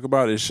to talk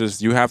about. It's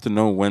just you have to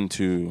know when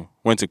to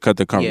cut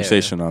the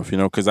conversation off, you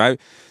know. Because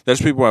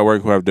there's people at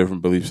work who have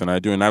different beliefs than I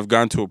do, and I've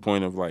gotten to a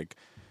point of like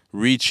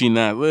reaching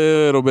that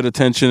little bit of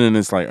tension, and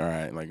it's like, all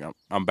right, like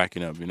I'm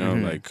backing up, you know,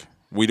 like.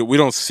 We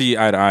don't see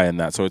eye to eye in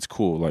that, so it's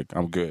cool. Like,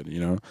 I'm good, you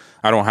know?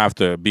 I don't have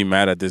to be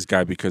mad at this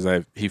guy because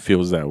he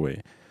feels that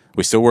way.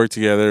 We still work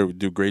together. We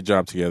do a great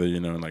job together, you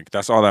know? And, like,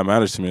 that's all that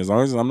matters to me. As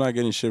long as I'm not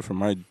getting shit from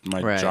my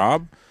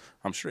job,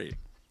 I'm straight.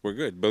 We're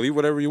good. Believe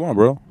whatever you want,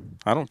 bro.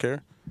 I don't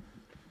care.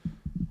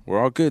 We're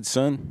all good,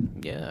 son.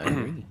 Yeah, I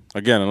agree.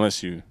 Again,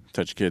 unless you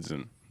touch kids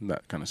and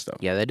that kind of stuff.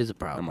 Yeah, that is a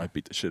problem. I might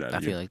beat the shit out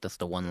of you. I feel like that's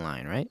the one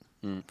line, right?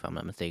 If I'm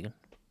not mistaken.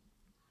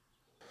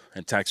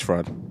 And tax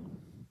fraud.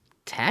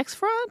 Tax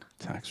fraud?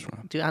 Tax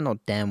fraud. Dude, I know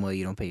damn well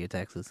you don't pay your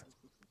taxes.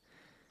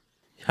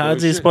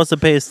 How's he supposed to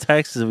pay his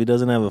taxes if he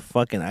doesn't have a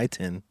fucking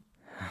I-10?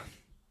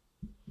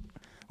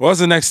 What's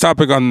the next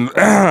topic on...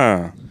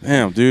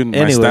 Damn, dude.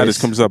 My status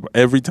comes up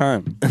every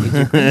time. Is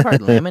your green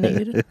card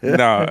laminated?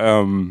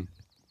 No,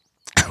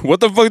 what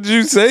the fuck did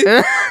you say?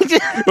 What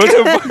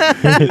the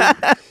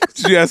fuck?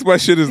 Did you ask my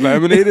shit is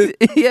laminated?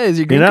 Yeah, is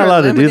your green You're not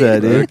allowed card to do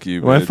that, laminated? dude. Fuck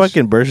you, My bitch.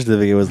 fucking birth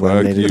certificate was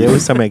laminated. They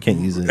always tell me I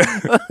can't use it.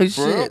 Oh,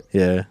 shit.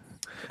 Yeah.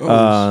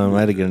 I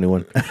had to get a new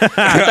one. I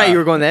thought you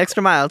were going the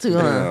extra mile, too,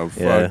 huh?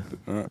 Yeah,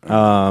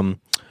 fuck.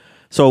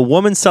 So a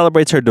woman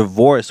celebrates her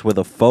divorce with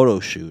a photo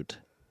shoot.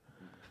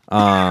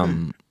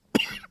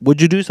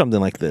 Would you do something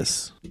like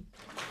this?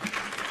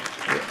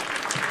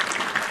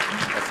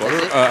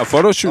 A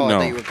photo shoot? Oh, I No.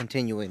 thought you were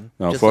continuing.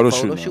 No, Just photo a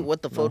shoot, no.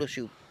 What the photo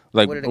shoot?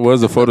 Like, What did it what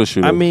was the consist photo of?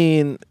 shoot? I of?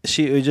 mean,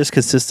 it just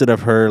consisted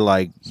of her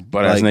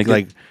butt-ass naked?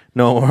 like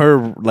no,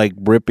 her like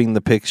ripping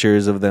the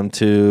pictures of them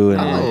too,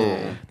 and like,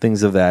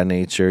 things of that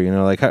nature. You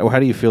know, like how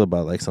do you feel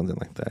about like something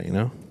like that? You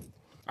know,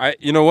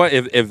 You know what?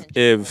 If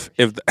if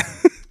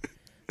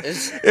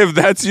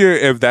that's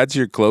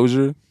your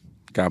closure,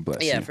 God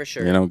bless you. Yeah, for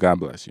sure. You know, God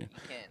bless you.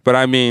 But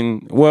I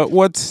mean,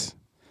 what's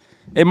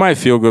it might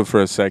feel good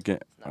for a second.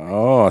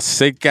 Oh,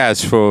 sick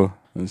ass for.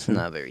 It's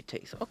not very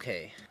tasteful.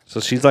 Okay. so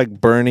she's like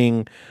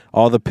burning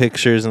all the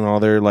pictures and all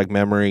their like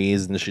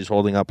memories, and she's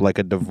holding up like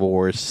a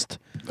divorced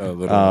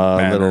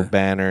little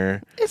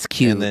banner. It's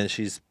cute. And then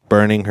she's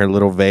burning her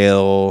little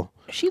veil.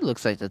 She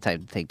looks like the type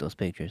to take those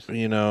pictures.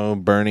 You know,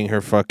 burning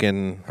her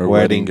fucking Her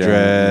wedding gown,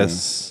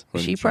 dress.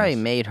 yeah. She probably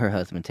made her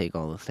husband take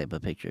all those type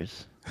of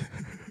pictures.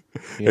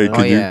 You Hey, know? Oh,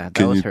 Could you- yeah. That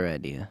can was you- her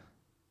idea.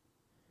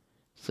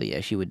 So,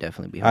 yeah, she would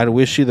definitely be I'd home.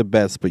 wish you the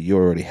best, but you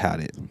already had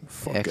it.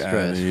 Extra Outta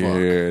as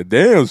here.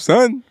 Damn,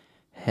 son.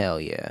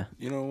 Hell yeah.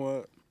 You know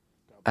what?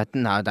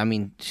 I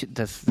mean,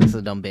 that's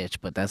a dumb bitch,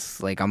 but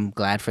that's like, I'm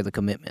glad for the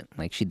commitment.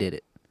 Like, she did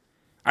it.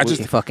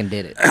 She fucking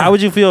did it. How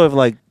would you feel if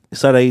like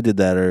Sadae did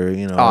that, or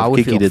you know, I if would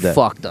Kiki feel did that?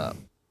 fucked up.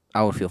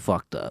 I would feel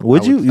fucked up.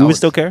 Would you? You would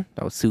still care?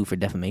 I would sue for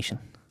defamation.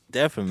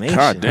 Defamation.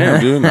 God damn,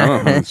 dude.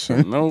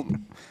 No.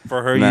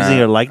 For her Nah. using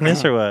her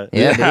likeness or what?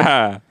 Yeah,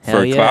 dude. For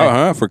Hell yeah. clout,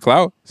 huh? For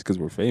clout? It's because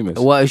we're famous.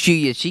 Well,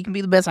 she can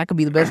be the best. I can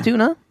be the best too,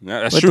 no?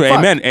 Yeah, that's What true. the fuck?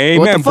 Amen. What the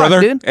Amen, fuck,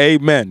 brother. dude?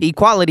 Amen.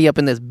 Equality up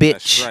in this bitch.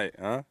 That's right,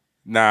 huh?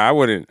 Nah, I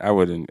wouldn't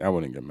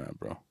get mad,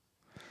 bro.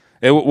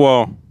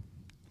 Well,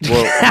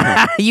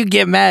 Well, You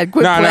get mad.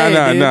 Quit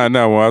playing, dude.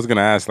 no. Well, I was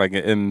gonna ask, like,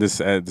 in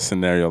this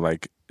scenario,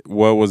 like,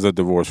 what was the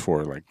divorce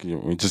for? Like,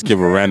 just give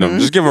a random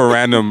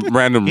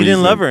reason. He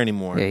didn't love her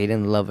anymore. Yeah, he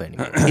didn't love her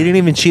anymore. He didn't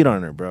even cheat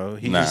on her, bro.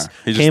 He Nah, just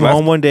he just came left.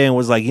 home one day and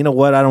was like, you know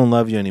what? I don't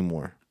love you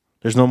anymore.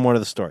 There's no more to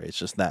the story. It's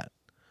just that.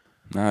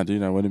 Nah,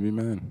 dude, I wouldn't be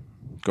mad.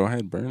 Go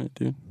ahead, burn it,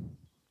 dude.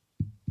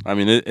 I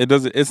mean, it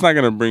doesn't. It's not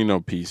gonna bring no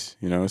peace.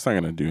 You know, it's not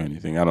gonna do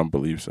anything. I don't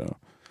believe so.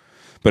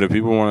 But if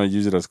people want to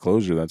use it as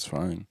closure, that's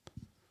fine.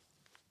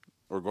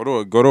 Or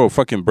go to a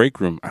fucking break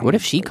room. What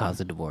if she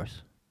caused a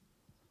divorce?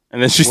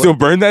 And then she still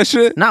burned that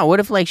shit? No, what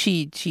if like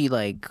she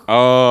like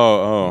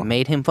Oh.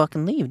 made him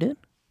fucking leave, dude?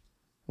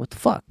 What the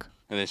fuck?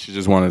 And then she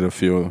just wanted to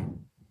feel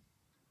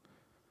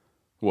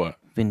what?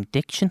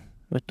 Vindication?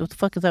 What the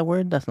fuck is that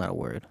word? That's not a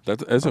word.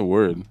 That's a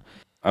word.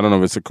 I don't know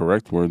if it's a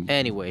correct word.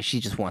 Anyway, she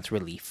just wants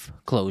relief,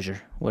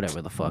 closure,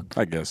 whatever the fuck.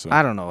 I guess so.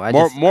 I don't know. I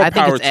More think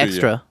power it's to you.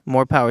 extra.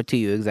 More power to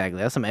you. Exactly.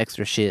 That's some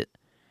extra shit.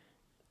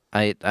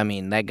 I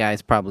mean, that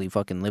guy's probably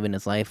fucking living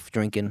his life,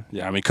 drinking.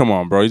 Yeah, I mean, come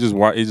on, bro. He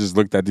just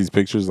looked at these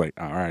pictures like,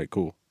 all right,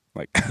 cool.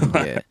 Like,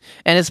 Yeah,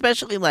 and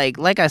especially like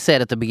I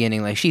said at the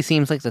beginning, like she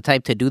seems like the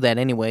type to do that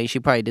anyway. She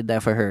probably did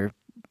that for her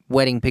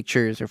wedding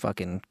pictures or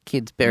fucking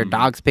kids, or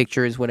dogs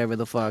pictures, whatever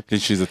the fuck.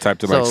 she's the type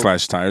to like So-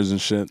 slash tires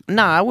and shit.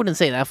 Nah, I wouldn't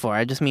say that far.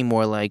 I just mean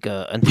more like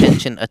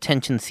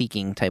attention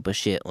seeking type of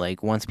shit.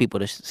 Like wants people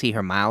to see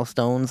her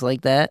milestones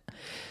like that.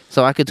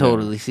 So I could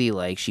totally see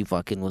like she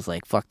fucking was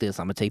like, fuck this,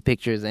 I'm gonna take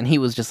pictures, and he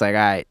was just like,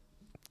 all right,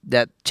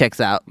 that checks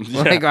out.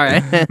 Like, all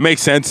right,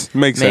 Makes sense.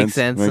 Makes sense.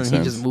 and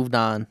he just moved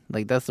on.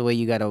 Like that's the way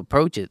you got to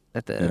approach it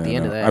at the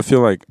end of that. I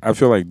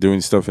feel like doing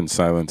stuff in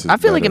silence is I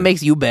feel like it better.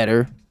 makes you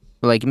better.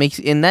 Like makes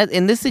in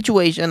this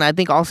situation, I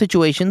think all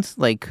situations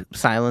like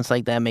silence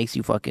like that makes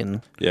you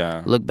fucking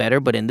Yeah. look better.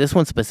 But in this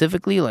one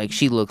specifically, like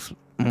she looks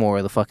more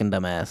of the fucking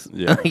dumbass.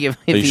 Yeah. Like if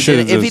They he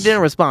should've didn't, if he just-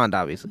 didn't respond,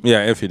 obviously.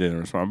 Yeah, if he didn't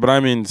respond. But I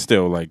mean,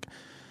 still, like,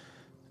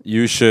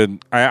 you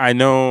should. I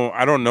know.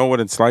 I don't know what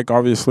it's like,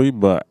 obviously,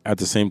 but at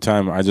the same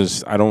time, I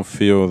don't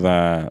feel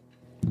that.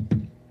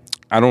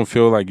 I don't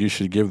feel like you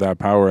should give that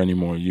power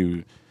anymore.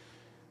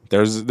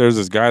 There's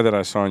this guy that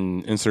I saw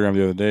on Instagram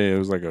the other day. It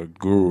was like a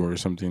guru or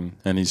something,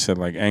 and he said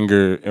like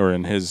anger, or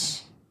in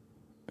his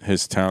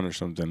town or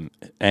something,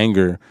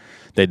 anger,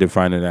 they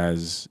define it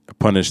as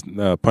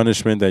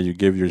punishment that you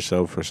give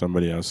yourself for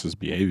somebody else's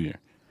behavior.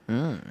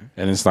 And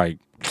it's like,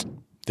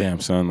 damn,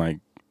 son, like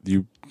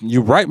you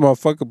right,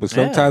 motherfucker, but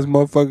sometimes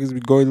motherfuckers be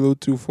going a little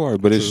too far.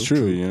 But it's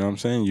true, you know what I'm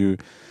saying?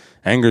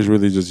 Anger is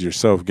really just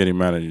yourself getting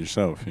mad at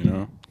yourself, you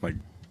know? Like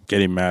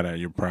getting mad at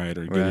your pride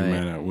or getting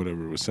mad at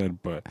whatever was said.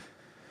 But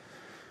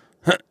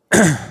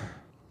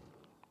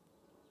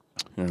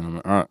you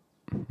know,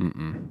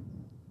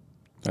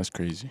 that's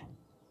crazy.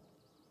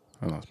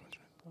 I lost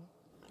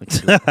my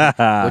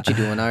train. What you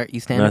doing, Art? You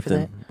standing for that?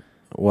 Nothing.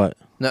 What?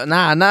 No,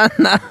 nah. You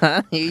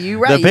right? The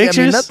You- I mean,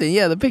 pictures? nothing.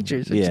 Yeah, the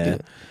pictures. What you Yeah.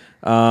 doing?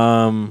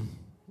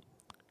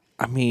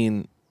 I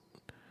mean,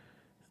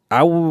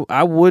 I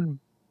would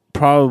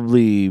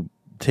probably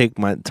take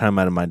my time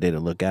out of my day to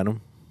look at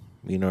him.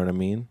 You know what I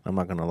mean? I'm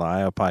not gonna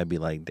lie. I'll probably be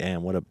like,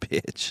 "Damn, what a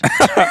bitch." You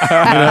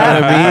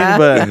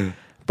know what I mean?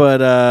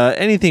 But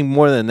anything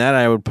more than that,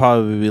 I would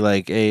probably be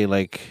like, "Hey,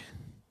 like,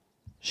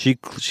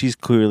 she's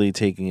clearly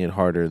taking it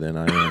harder than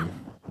I am."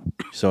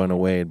 So in a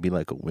way, it'd be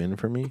like a win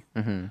for me.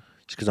 Mm-hmm.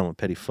 Just because I'm a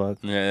petty fuck.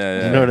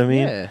 Yeah. You know what I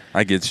mean? Yeah.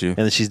 I get you. And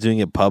then she's doing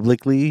it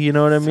publicly. You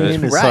know what I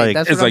mean? It's Right, like,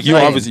 that's It's what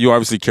like I'm saying. you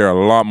obviously care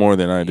a lot more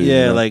than I do.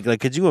 yeah, you know? like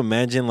could you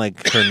imagine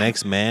like her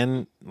next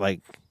man, like,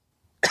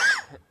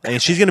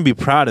 and she's gonna be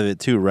proud of it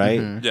too,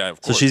 right? yeah, of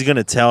So course. she's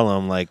gonna tell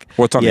him like,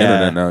 What's on yeah, the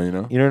internet now, you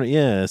know? You know,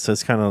 yeah. So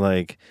it's kind of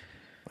like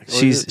oh,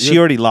 she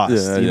already lost.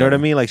 yeah, you yeah. know what I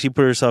mean? Like she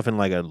put herself in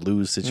like a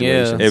lose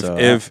situation. Yeah. So,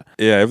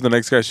 If the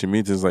next guy she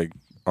meets is like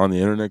on the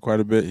internet quite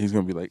a bit, he's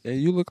gonna be like, "Hey,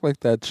 you look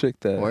like that chick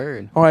that."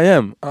 Word. Oh, I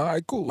am. All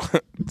right, cool.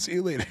 See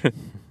you later.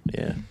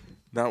 yeah,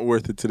 Not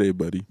worth it today,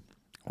 buddy.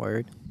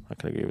 Word. I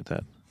can agree with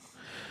that.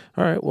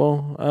 All right,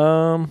 well,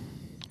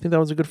 I think that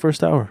was a good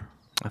first hour.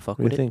 I fuck What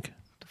do with you it. think?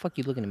 The fuck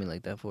you looking at me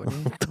like that for?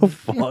 Dude? What the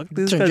fuck?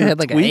 This Turned guy's your a head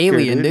like an tweaker,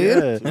 alien,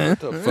 dude. Yeah.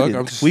 The fuck?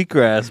 I'm just,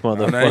 Tweaker ass I'm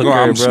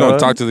motherfucker. just gonna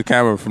talk to the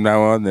camera from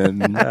now on. Then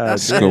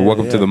just gonna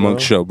welcome to the Monk bro.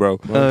 Show, bro.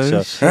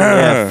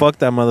 Yeah, fuck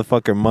that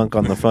motherfucker Monk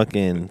on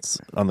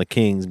the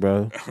Kings,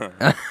 bro.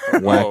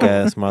 Whack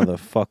ass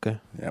motherfucker.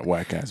 Yeah,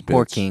 whack ass bitch.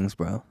 Poor Kings,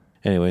 bro.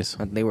 Anyways,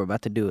 They were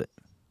about to do it.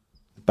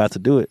 about to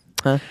do it.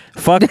 Huh?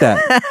 Fuck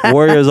that.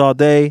 Warriors all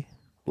day.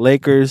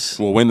 Lakers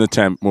We'll win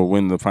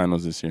the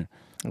finals this year.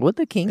 What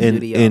the Kings in do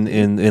to y'all?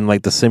 in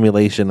like the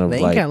simulation of They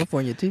in like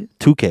California too.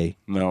 2K.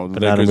 No, the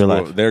But not in Lakers real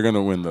will, life. they're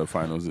gonna win the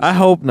finals. This I year.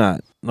 hope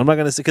not. I'm not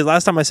gonna say because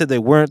last time I said they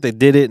weren't. They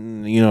did it,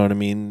 and you know what I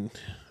mean.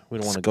 We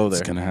don't want to go there.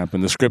 It's gonna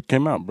happen. The script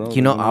came out, bro.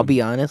 You know, I'll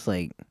be honest.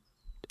 Like,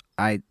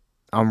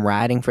 I'm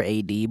riding for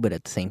AD, but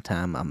at the same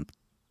time,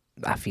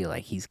 I feel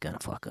like he's gonna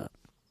fuck up.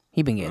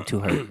 He been getting too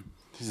hurt.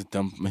 He's a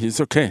dumb.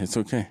 He's okay. It's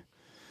okay.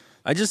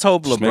 I just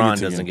hope Just make it LeBron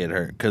to doesn't you. get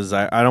hurt because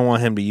I don't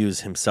want him to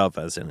use himself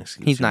as an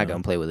excuse. He's you not know?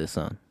 gonna play with his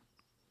son.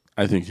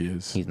 I think he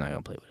is. He's not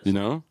gonna play with his You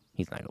son. know?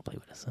 He's not gonna play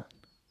with his son.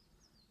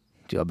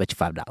 Dude, I'll bet you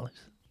 $5. All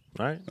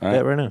right. All right.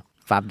 Bet right now.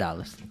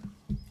 $5.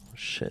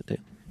 Shit,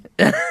 dude.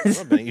 I'm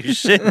not betting you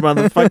shit,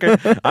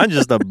 motherfucker. I'm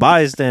just a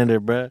bystander,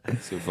 bro.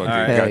 So fucking All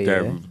right. got Hell that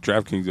yeah.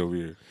 DraftKings over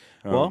here.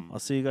 Well, I'll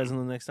see you guys in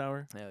the next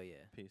hour. Hell yeah.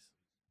 Peace.